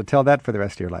to be able to tell that for the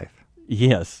rest of your life.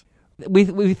 Yes,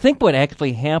 we think what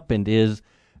actually happened is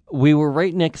we were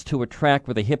right next to a track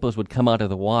where the hippos would come out of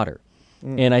the water,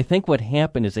 and I think what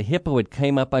happened is a hippo had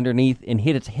came up underneath and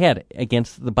hit its head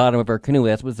against the bottom of our canoe.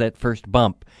 That was that first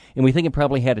bump, and we think it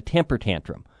probably had a temper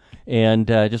tantrum. And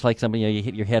just like somebody, you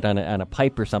hit your head on a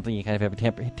pipe or something, you kind of have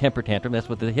a temper tantrum. That's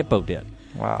what the hippo did.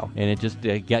 Wow. And it just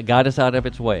got us out of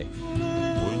its way.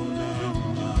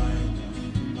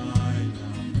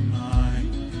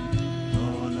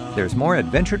 There's more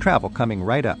adventure travel coming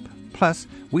right up. Plus,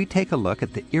 we take a look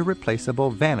at the irreplaceable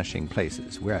vanishing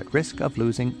places we're at risk of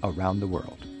losing around the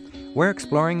world. We're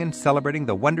exploring and celebrating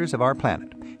the wonders of our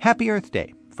planet. Happy Earth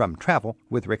Day from Travel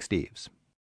with Rick Steves.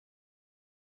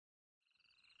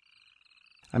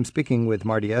 I'm speaking with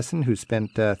Marty Essen, who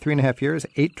spent 3.5 years,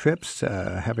 8 trips,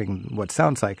 having what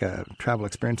sounds like a travel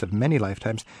experience of many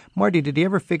lifetimes. Marty, did you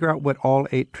ever figure out what all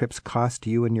 8 trips cost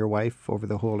you and your wife over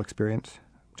the whole experience?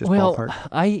 Just ballpark?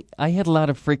 I had a lot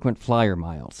of frequent flyer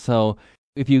miles. So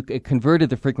if you converted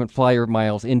the frequent flyer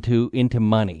miles into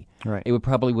money, right, it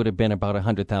would have been about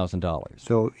 $100,000.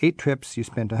 So 8 trips, you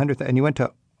spent $100,000, and you went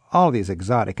to all these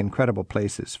exotic, incredible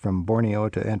places, from Borneo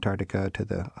to Antarctica to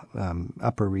the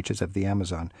upper reaches of the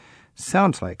Amazon.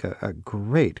 Sounds like a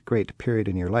great, great period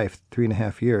in your life,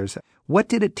 3.5 years. What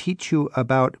did it teach you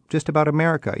about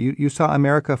America? You saw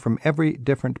America from every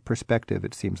different perspective,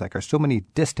 it seems like, or so many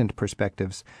distant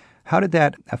perspectives. How did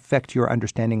that affect your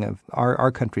understanding of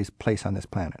our country's place on this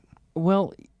planet?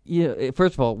 Well, yeah,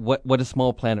 first of all, what a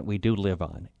small planet we do live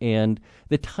on. And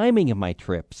the timing of my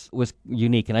trips was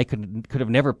unique, and I could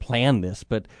have never planned this,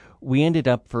 but we ended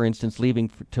up, for instance, leaving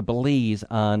to Belize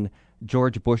on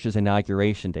George Bush's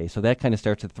inauguration day. So that kind of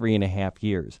starts at 3.5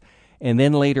 years. And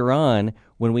then later on,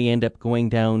 when we end up going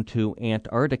down to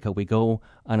Antarctica, we go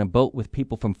on a boat with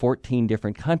people from 14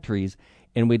 different countries,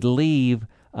 and we'd leave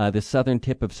the southern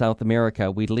tip of South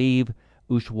America. We'd leave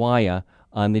Ushuaia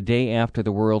on the day after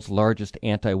the world's largest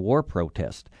anti-war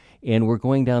protest. And we're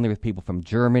going down there with people from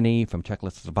Germany, from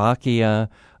Czechoslovakia,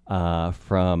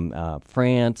 from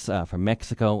France, from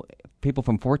Mexico, people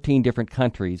from 14 different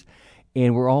countries.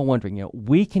 And we're all wondering,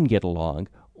 we can get along.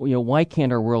 why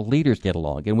can't our world leaders get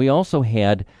along? And we also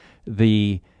had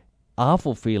the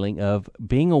awful feeling of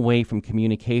being away from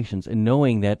communications and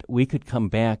knowing that we could come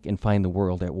back and find the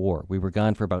world at war. We were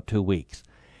gone for about 2 weeks.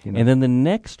 And then the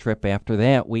next trip after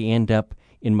that, we end up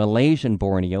in Malaysian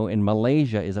Borneo, and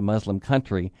Malaysia is a Muslim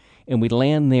country, and we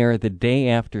land there the day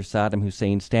after Saddam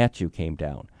Hussein's statue came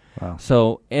down. Wow.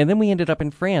 So, and then we ended up in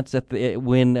France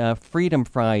when Freedom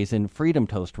Fries and Freedom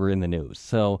Toast were in the news.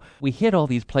 So we hit all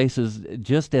these places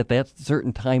just at that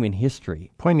certain time in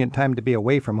history. Poignant time to be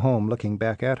away from home, looking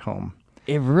back at home.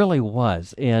 It really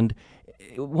was. And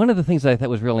one of the things that I thought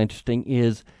was real interesting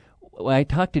is when I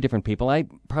talked to different people. I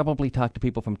probably talked to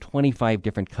people from 25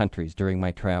 different countries during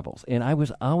my travels, and I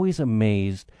was always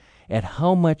amazed at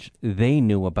how much they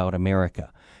knew about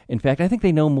America. In fact, I think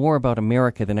they know more about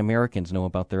America than Americans know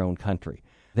about their own country.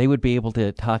 They would be able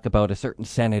to talk about a certain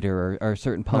senator or a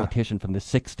certain politician from the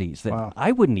 60s that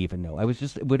I wouldn't even know.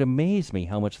 It would amaze me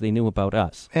how much they knew about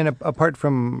us. And apart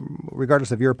from,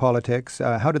 regardless of your politics,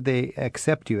 how did they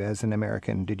accept you as an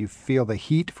American? Did you feel the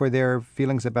heat for their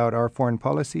feelings about our foreign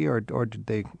policy, or did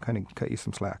they kind of cut you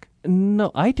some slack?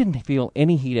 No, I didn't feel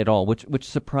any heat at all, which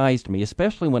surprised me,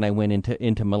 especially when I went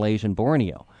into Malaysian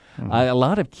Borneo. A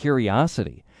lot of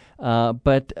curiosity.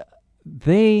 But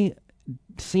they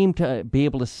seemed to be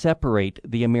able to separate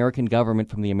the American government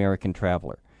from the American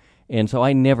traveler. And so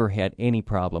I never had any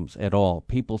problems at all.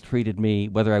 People treated me,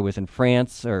 whether I was in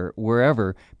France or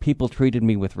wherever, people treated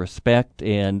me with respect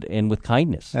and with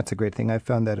kindness. That's a great thing. I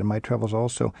found that in my travels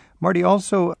also. Marty,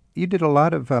 also, you did a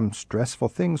lot of stressful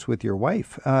things with your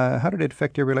wife. How did it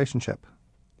affect your relationship?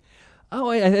 Oh,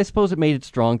 I suppose it made it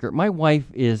stronger. My wife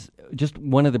is just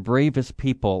one of the bravest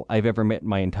people I've ever met in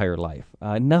my entire life.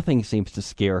 Nothing seems to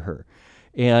scare her.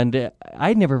 And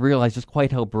I never realized just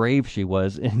quite how brave she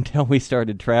was until we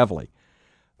started traveling.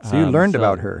 So you learned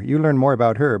about her. You learned more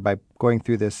about her by going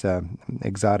through this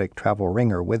exotic travel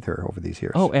ringer with her over these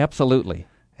years. Oh, absolutely.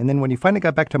 And then when you finally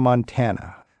got back to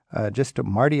Montana, just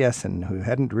Marty Essen, who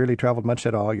hadn't really traveled much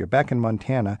at all, you're back in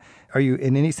Montana. Are you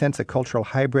in any sense a cultural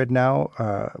hybrid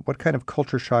now? What kind of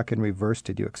culture shock in reverse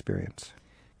did you experience?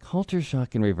 Culture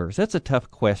shock in reverse. That's a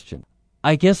tough question.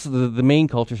 I guess the main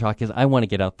culture shock is I want to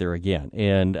get out there again,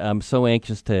 and I'm so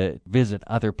anxious to visit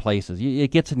other places. It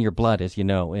gets in your blood, as you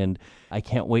know, and I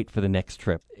can't wait for the next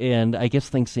trip. And I guess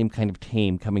things seem kind of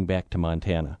tame coming back to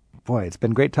Montana. Boy, it's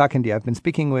been great talking to you. I've been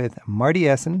speaking with Marty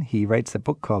Essen. He writes a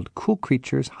book called Cool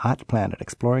Creatures, Hot Planet,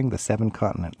 Exploring the 7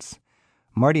 Continents.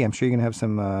 Marty, I'm sure you're going to have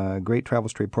some great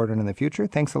travels to report on in the future.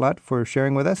 Thanks a lot for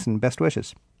sharing with us, and best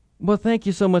wishes. Well, thank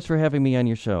you so much for having me on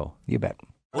your show. You bet.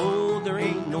 Oh, there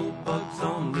ain't no bugs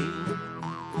on me.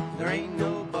 There ain't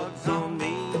no bugs on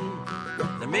me.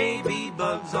 There may be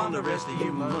bugs on the rest of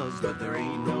you mugs, but there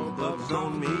ain't no bugs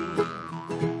on me.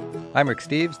 I'm Rick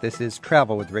Steves. This is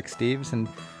Travel with Rick Steves, and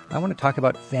I want to talk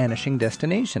about vanishing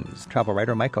destinations. Travel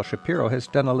writer Michael Shapiro has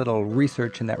done a little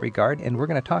research in that regard, and we're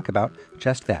going to talk about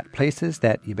just that. Places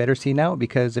that you better see now,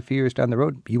 because a few years down the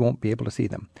road, you won't be able to see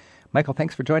them. Michael,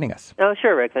 thanks for joining us. Oh,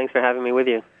 sure, Rick. Thanks for having me with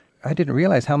you. I didn't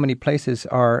realize how many places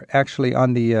are actually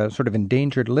on the sort of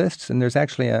endangered lists, and there's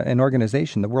actually an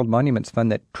organization, the World Monuments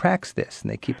Fund, that tracks this,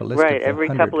 and they keep a list of 100. Right. Every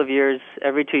couple of years,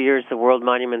 every 2 years, the World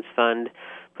Monuments Fund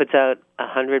puts out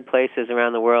 100 places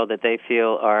around the world that they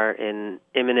feel are in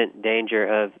imminent danger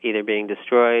of either being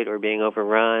destroyed or being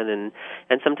overrun, and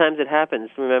sometimes it happens.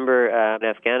 Remember in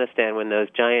Afghanistan when those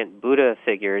giant Buddha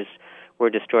figures were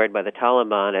destroyed by the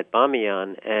Taliban at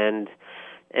Bamiyan,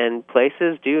 and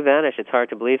places do vanish. It's hard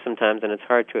to believe sometimes, and it's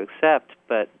hard to accept,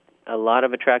 but a lot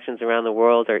of attractions around the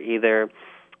world are either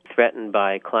threatened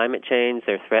by climate change,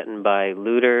 they're threatened by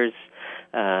looters,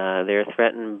 they're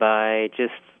threatened by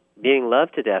just being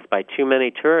loved to death by too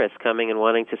many tourists coming and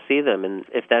wanting to see them. And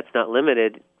if that's not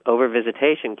limited,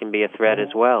 over-visitation can be a threat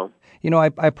as well. You know, I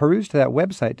perused that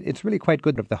website. It's really quite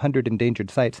good of the 100 endangered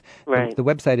sites. Right. The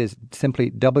website is simply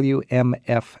WMF.org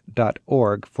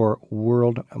for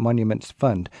World Monuments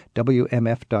Fund,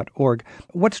 WMF.org.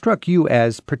 What struck you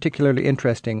as particularly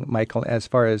interesting, Michael, as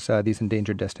far as these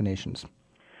endangered destinations?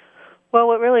 Well,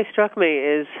 what really struck me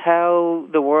is how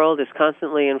the world is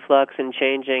constantly in flux and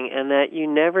changing, and that you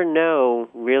never know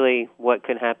really what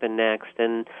could happen next.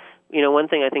 And, you know, one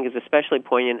thing I think is especially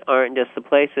poignant aren't just the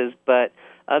places, but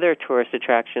other tourist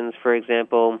attractions. For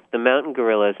example, the mountain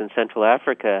gorillas in Central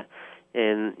Africa,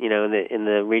 in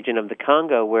the region of the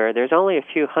Congo, where there's only a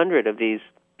few hundred of these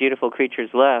beautiful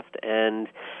creatures left, and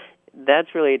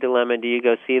that's really a dilemma. Do you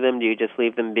go see them? Do you just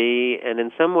leave them be? And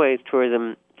in some ways,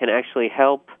 tourism can actually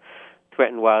help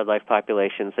threatened wildlife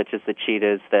populations, such as the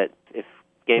cheetahs, that if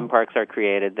game parks are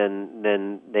created,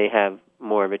 then they have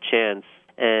more of a chance.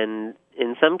 And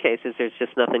in some cases, there's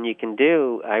just nothing you can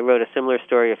do. I wrote a similar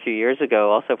story a few years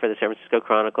ago, also for the San Francisco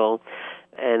Chronicle,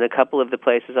 and a couple of the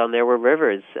places on there were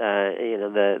rivers.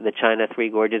 The China Three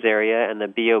Gorges area and the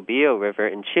Biobío River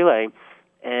in Chile,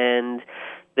 and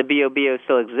the Biobío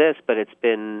still exists, but it's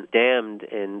been dammed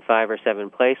in 5 or 7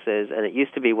 places, and it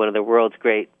used to be one of the world's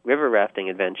great river rafting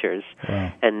adventures.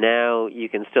 Wow. And now you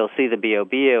can still see the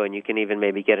Biobío, and you can even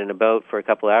maybe get in a boat for a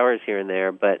couple hours here and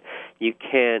there, but you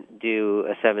can't do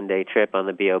a 7-day trip on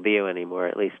the Biobío anymore,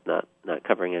 at least not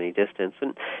covering any distance.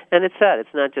 And it's sad.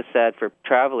 It's not just sad for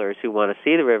travelers who want to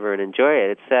see the river and enjoy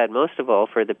it. It's sad most of all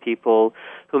for the people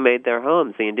who made their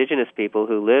homes, the indigenous people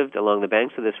who lived along the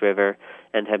banks of this river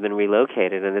and have been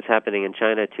relocated. And it's happening in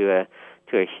China to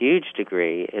a huge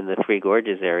degree in the Three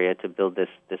Gorges area to build this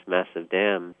massive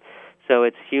dam. So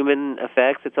it's human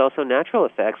effects. It's also natural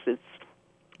effects.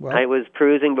 I was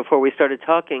perusing before we started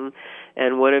talking,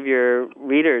 and one of your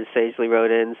readers sagely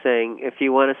wrote in saying, if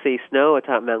you want to see snow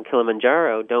atop Mount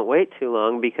Kilimanjaro, don't wait too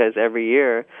long, because every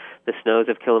year the snows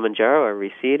of Kilimanjaro are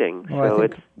receding. Well, so I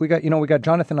think we got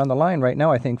Jonathan on the line right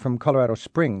now, I think, from Colorado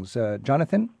Springs.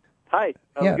 Jonathan? Hi.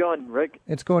 How's it going, Rick?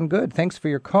 It's going good. Thanks for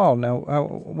your call. Now,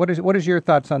 what is your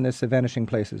thoughts on this vanishing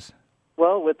places?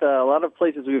 Well, with a lot of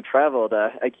places we've traveled,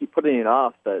 I keep putting it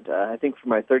off, but I think for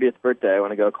my 30th birthday I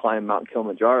want to go climb Mount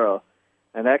Kilimanjaro,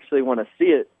 and I actually want to see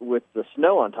it with the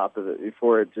snow on top of it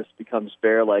before it just becomes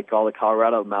bare like all the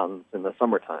Colorado mountains in the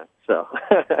summertime.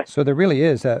 So there really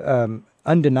is an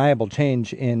undeniable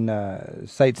change in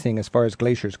sightseeing as far as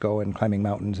glaciers go and climbing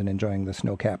mountains and enjoying the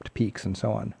snow-capped peaks and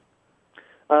so on.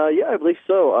 Yeah, I believe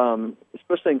so.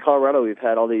 Especially in Colorado, we've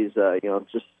had all these,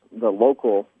 just the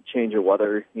local change of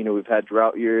weather. We've had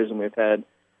drought years and we've had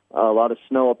a lot of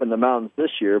snow up in the mountains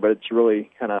this year, but it's really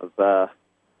kind of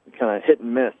hit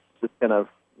and miss. Just kind of,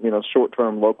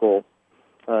 short-term local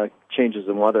changes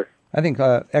in weather. I think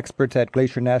experts at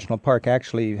Glacier National Park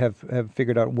actually have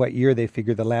figured out what year they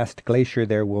figure the last glacier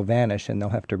there will vanish, and they'll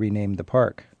have to rename the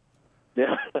park.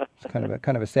 Yeah. It's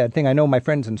kind of a sad thing. I know my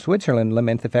friends in Switzerland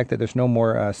lament the fact that there's no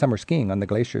more summer skiing on the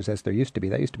glaciers as there used to be.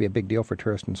 That used to be a big deal for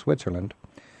tourists in Switzerland.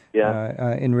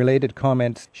 Yeah. In related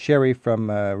comments, Sherry from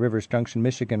Rivers Junction,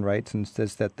 Michigan writes and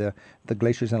says that the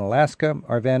glaciers in Alaska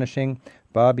are vanishing.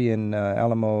 Bobby in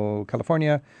Alamo,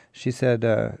 California, she said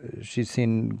she's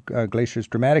seen glaciers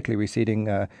dramatically receding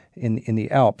in the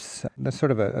Alps. That's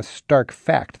sort of a stark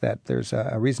fact that there's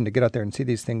a reason to get out there and see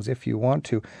these things if you want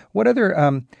to. What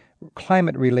other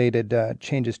climate-related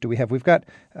changes do we have? We've got,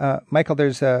 Michael,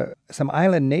 there's some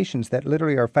island nations that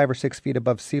literally are 5 or 6 feet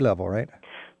above sea level, right?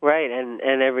 Right, and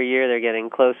every year they're getting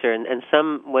closer. And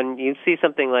some, when you see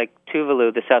something like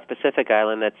Tuvalu, the South Pacific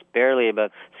island that's barely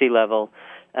above sea level,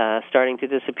 starting to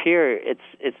disappear,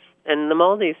 it's and the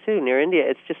Maldives too, near India,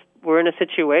 it's just, we're in a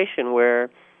situation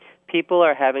where people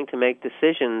are having to make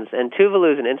decisions. And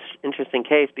Tuvalu is an interesting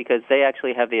case because they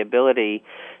actually have the ability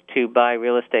to buy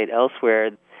real estate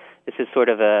elsewhere. This is sort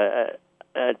of a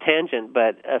tangent,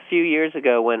 but a few years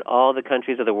ago when all the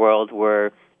countries of the world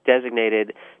were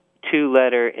designated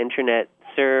 2-letter internet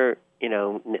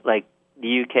like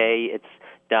the UK, it's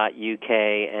 .uk,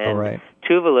 and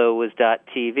Tuvalu was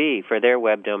 .tv for their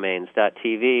web domains,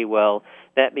 .tv. Well,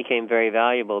 that became very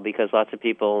valuable because lots of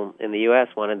people in the U.S.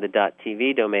 wanted the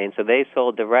 .tv domain, so they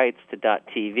sold the rights to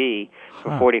 .tv for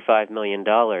 $45 million.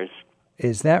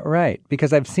 Is that right?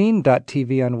 Because I've seen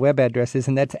 .tv on web addresses,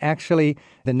 and that's actually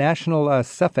the national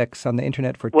suffix on the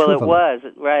internet for Tuvalu. Well, it was,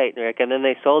 right, Rick, and then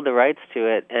they sold the rights to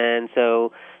it, and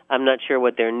so I'm not sure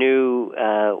what their new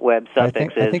web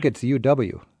suffix is. I think it's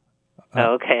UW.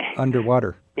 Okay.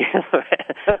 Underwater.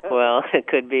 Well, it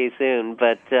could be soon,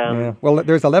 but... Well,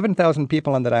 there's 11,000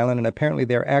 people on that island, and apparently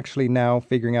they're actually now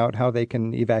figuring out how they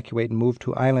can evacuate and move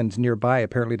to islands nearby,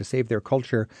 apparently to save their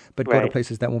culture, but go to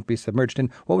places that won't be submerged. And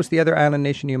what was the other island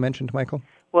nation you mentioned, Michael?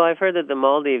 Well, I've heard that the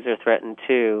Maldives are threatened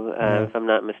too, if I'm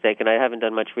not mistaken. I haven't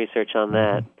done much research on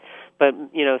that. But,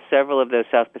 several of those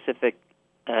South Pacific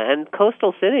and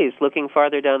coastal cities looking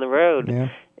farther down the road,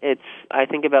 I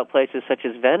think about places such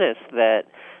as Venice that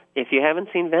if you haven't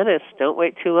seen Venice, don't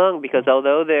wait too long, because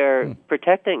although they're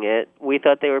protecting it, we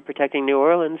thought they were protecting New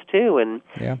Orleans too. And,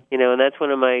 and that's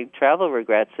one of my travel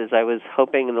regrets is I was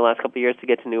hoping in the last couple of years to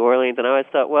get to New Orleans, and I always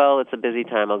thought, well, it's a busy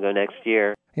time, I'll go next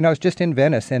year. I was just in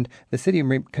Venice, and the city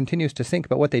continues to sink,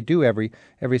 but what they do every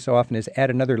so often is add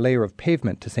another layer of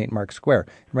pavement to St. Mark's Square.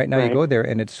 Right now you go there,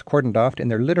 and it's cordoned off,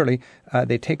 and they're literally,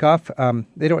 they take off,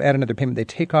 they don't add another pavement, they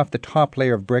take off the top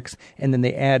layer of bricks, and then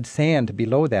they add sand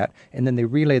below that, and then they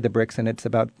relay the bricks, and it's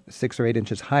about 6 or 8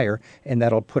 inches higher, and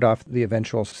that'll put off the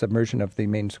eventual submersion of the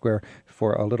main square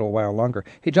for a little while longer.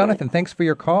 Hey, Jonathan, thanks for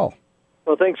your call.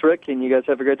 Well, thanks, Rick, and you guys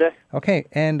have a great day. Okay,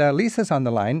 and Lisa's on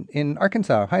the line in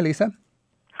Arkansas. Hi, Lisa.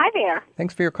 Hi there.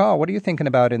 Thanks for your call. What are you thinking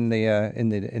about in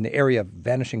the area of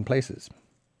vanishing places?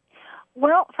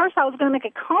 Well, first I was going to make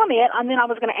a comment, and then I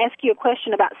was going to ask you a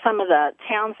question about some of the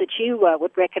towns that you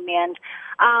would recommend.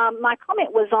 My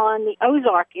comment was on the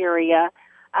Ozark area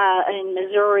in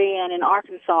Missouri and in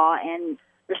Arkansas, and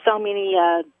there's so many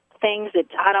things that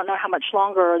I don't know how much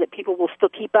longer that people will still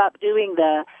keep up doing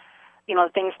the,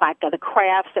 things like the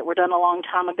crafts that were done a long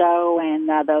time ago, and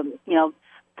the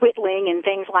whittling and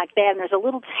things like that. And there's a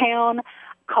little town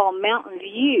called Mountain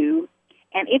View,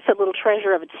 and it's a little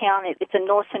treasure of a town. It's in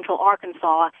north central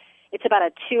Arkansas. It's about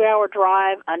a 2-hour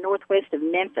drive northwest of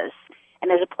Memphis. And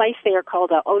there's a place there called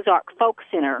the Ozark Folk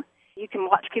Center. You can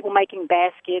watch people making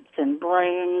baskets and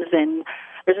brooms, and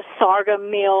there's a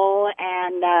sorghum mill,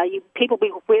 and people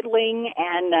be whittling,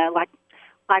 and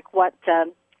like what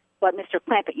Mr.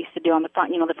 Clampett used to do on the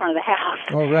front, the front of the house.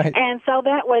 Oh, right. And so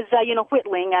that was,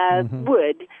 whittling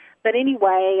wood. But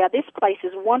anyway, this place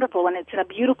is wonderful, and it's in a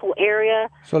beautiful area.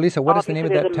 So, Lisa, what is the name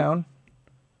of that town?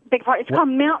 Big part. It's called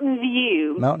Mountain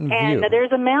View. Mountain View. And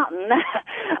there's a mountain.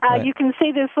 Right. You can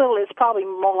see this it's probably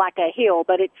more like a hill,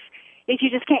 but you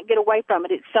just can't get away from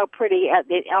it. It's so pretty.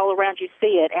 All around you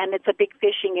see it, and it's a big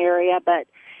fishing area,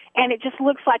 and it just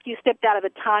looks like you stepped out of a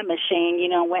time machine,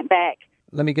 went back.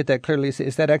 Let me get that clear, Lisa.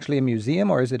 Is that actually a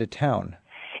museum or is it a town?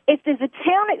 The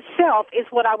town itself is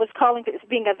what I was calling it as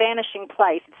being a vanishing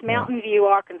place. It's Mountain View,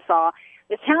 Arkansas.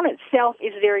 The town itself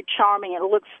is very charming. It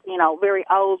looks, very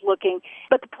old looking.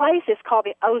 But the place is called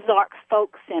the Ozark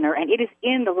Folk Center, and it is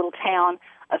in the little town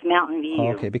of Mountain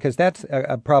View. Okay, because that's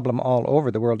a problem all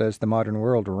over the world as the modern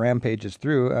world rampages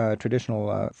through.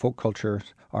 Traditional folk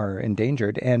cultures are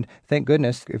endangered, and thank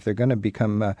goodness if they're going to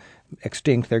become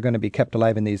extinct, they're going to be kept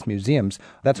alive in these museums.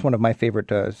 That's one of my favorite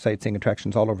sightseeing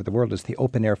attractions all over the world is the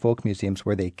open-air folk museums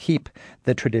where they keep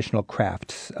the traditional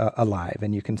crafts alive,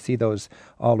 and you can see those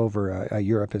all over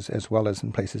Europe as well as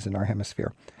in places in our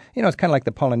hemisphere. It's kind of like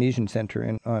the Polynesian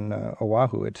Center on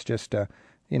Oahu. It's just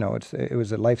it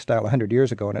was a lifestyle 100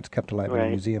 years ago, and it's kept alive in a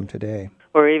museum today.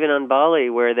 Or even on Bali,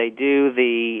 where they do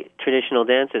the traditional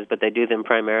dances, but they do them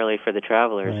primarily for the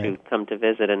travelers who come to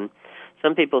visit. And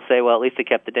some people say, well, at least they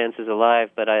kept the dances alive.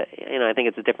 But I think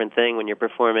it's a different thing when you're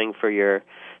performing for your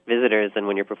visitors than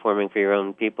when you're performing for your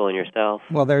own people and yourself.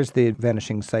 Well, there's the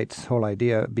vanishing sites whole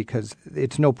idea, because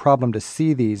it's no problem to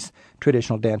see these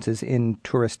traditional dances in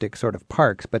touristic sort of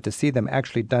parks, but to see them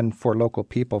actually done for local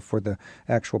people for the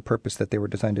actual purpose that they were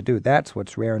designed to do, that's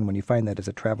what's rare. And when you find that as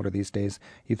a traveler these days,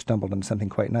 you've stumbled on something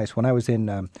quite nice. When I was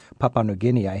in Papua New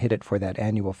Guinea, I hit it for that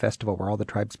annual festival where all the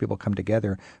tribes people come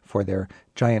together for their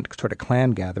giant sort of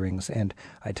clan gatherings. And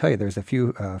I tell you, there's a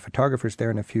few photographers there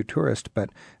and a few tourists,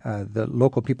 but the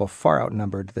local people far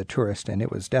outnumbered the tourists, and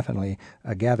it was definitely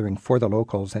a gathering for the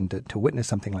locals, and to witness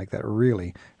something like that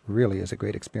really is a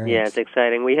great experience. Yeah, it's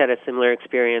exciting. We had a similar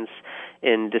experience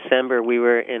in December. We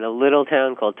were in a little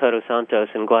town called Todos Santos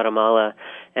in Guatemala,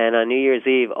 and on New Year's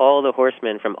Eve, all the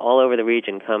horsemen from all over the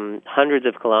region come hundreds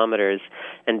of kilometers,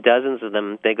 and dozens of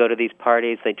them. They go to these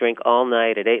parties, they drink all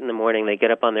night. At 8 in the morning, they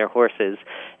get up on their horses,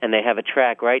 and they have a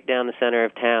track right down the center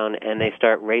of town, and they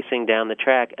start racing down the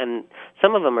track. And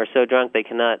some of them are so drunk they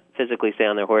cannot physically stay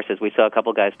on their horses. We saw a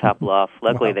couple guys topple off.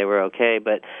 Luckily, they were okay,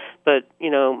 but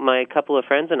my couple of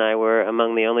friends and I were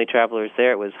among the only travelers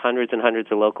there. It was hundreds and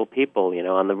hundreds of local people,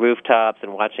 on the rooftops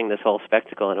and watching this whole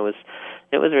spectacle, and it was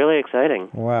really exciting.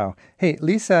 Wow. Hey,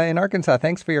 Lisa in Arkansas,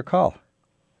 thanks for your call.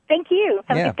 Thank you.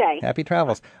 Have a good day. Happy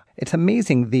travels. It's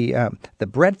amazing the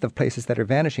breadth of places that are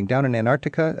vanishing. Down in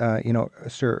Antarctica,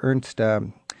 Sir Ernest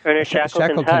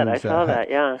Shackleton's I saw that,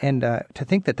 yeah. And to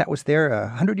think that was there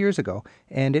 100 years ago,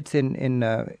 and it's in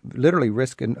literally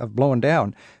risk of blowing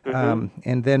down. Mm-hmm.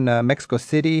 And then Mexico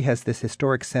City has this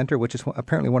historic center, which is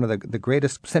apparently one of the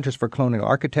greatest centers for colonial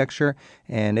architecture,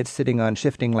 and it's sitting on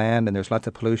shifting land, and there's lots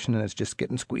of pollution, and it's just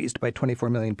getting squeezed by 24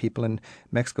 million people in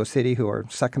Mexico City who are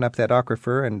sucking up that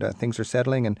aquifer, and things are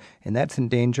settling, and that's in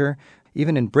danger.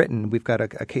 Even in Britain, we've got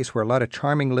a case where a lot of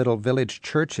charming little village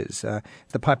churches,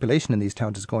 the population in these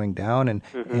towns is going down, and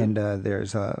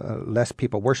there's less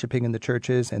people worshiping in the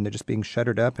churches, and they're just being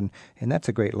shuttered up, and that's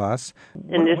a great loss.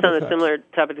 And just on a similar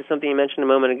topic to something you mentioned a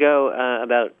moment ago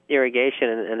about irrigation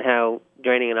and how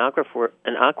draining an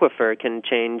aquifer can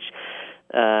change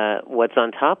what's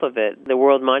on top of it. The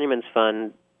World Monuments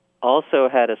Fund also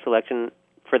had a selection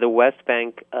for the West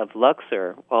Bank of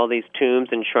Luxor, all these tombs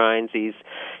and shrines, these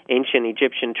ancient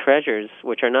Egyptian treasures,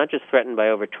 which are not just threatened by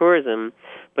over-tourism,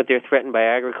 but they're threatened by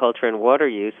agriculture and water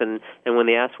use. And when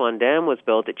the Aswan Dam was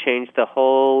built, it changed the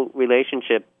whole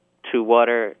relationship to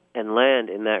water and land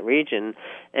in that region.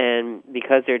 And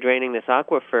because they're draining this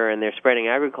aquifer and they're spreading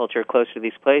agriculture close to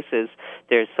these places,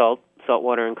 there's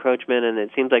saltwater encroachment, and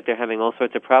it seems like they're having all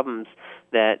sorts of problems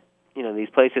that, these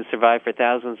places survive for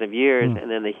thousands of years, and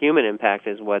then the human impact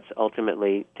is what's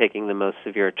ultimately taking the most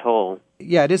severe toll.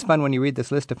 Yeah, it is fun when you read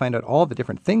this list to find out all the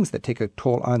different things that take a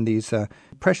toll on these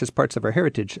precious parts of our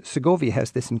heritage. Segovia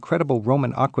has this incredible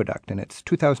Roman aqueduct, and it's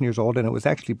 2,000 years old, and it was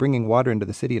actually bringing water into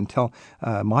the city until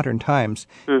modern times.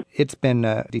 It's been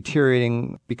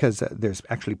deteriorating because there's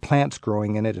actually plants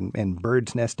growing in it and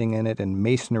birds nesting in it, and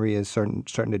masonry is starting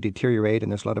to deteriorate,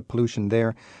 and there's a lot of pollution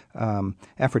there.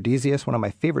 Aphrodisias, one of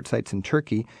my favorite sites in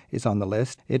Turkey, is on the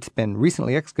list. It's been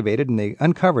recently excavated, and they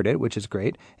uncovered it, which is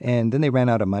great, and then they ran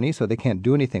out of money, so they can't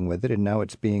do anything with it, and now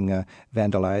it's being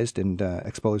vandalized and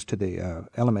exposed to the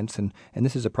elements, and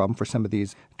this is a problem for some of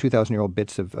these 2,000-year-old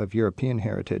bits of European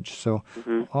heritage. So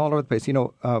all over the place.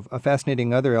 A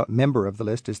fascinating other member of the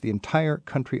list is the entire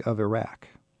country of Iraq.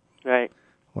 Right.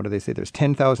 What do they say? There's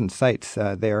 10,000 sites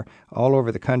there all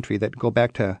over the country that go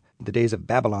back to the days of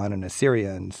Babylon and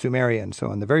Assyria and Sumeria and so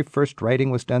on. The very first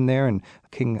writing was done there, and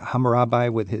King Hammurabi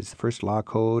with his first law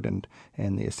code and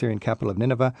the Assyrian capital of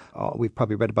Nineveh. We've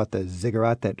probably read about the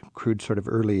ziggurat, that crude sort of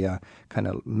early kind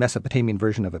of Mesopotamian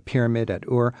version of a pyramid at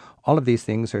Ur. All of these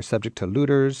things are subject to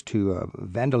looters, to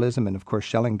vandalism, and of course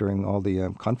shelling during all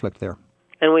the conflict there.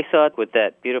 And we saw it with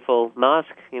that beautiful mosque,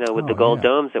 with the gold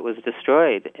domes that was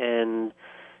destroyed, and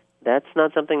that's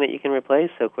not something that you can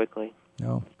replace so quickly.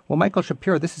 No. Well, Michael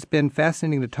Shapiro, this has been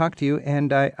fascinating to talk to you,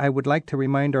 and I would like to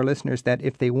remind our listeners that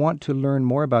if they want to learn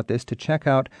more about this, to check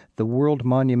out the World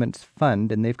Monuments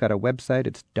Fund, and they've got a website.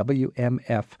 It's wmf.org.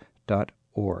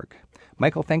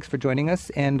 Michael, thanks for joining us,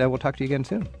 and we'll talk to you again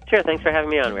soon. Sure, thanks for having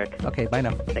me on, Rick. Okay, bye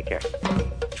now. Take care.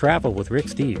 Travel with Rick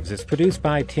Steves is produced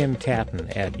by Tim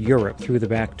Tatton at Europe Through the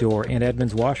Back Door in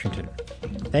Edmonds, Washington.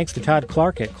 Thanks to Todd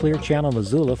Clark at Clear Channel,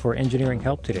 Missoula for engineering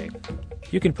help today.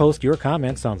 You can post your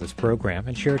comments on this program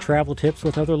and share travel tips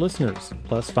with other listeners,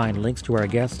 plus find links to our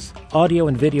guests, audio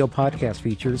and video podcast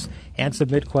features, and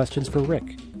submit questions for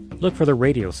Rick. Look for the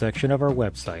radio section of our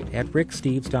website at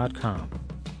ricksteves.com.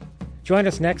 Join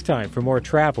us next time for more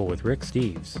Travel with Rick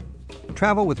Steves.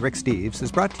 Travel with Rick Steves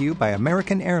is brought to you by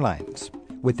American Airlines.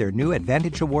 With their new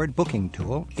Advantage Award booking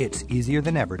tool, it's easier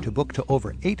than ever to book to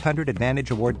over 800 Advantage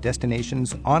Award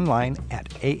destinations online at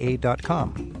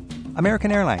aa.com.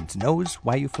 American Airlines knows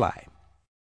why you fly.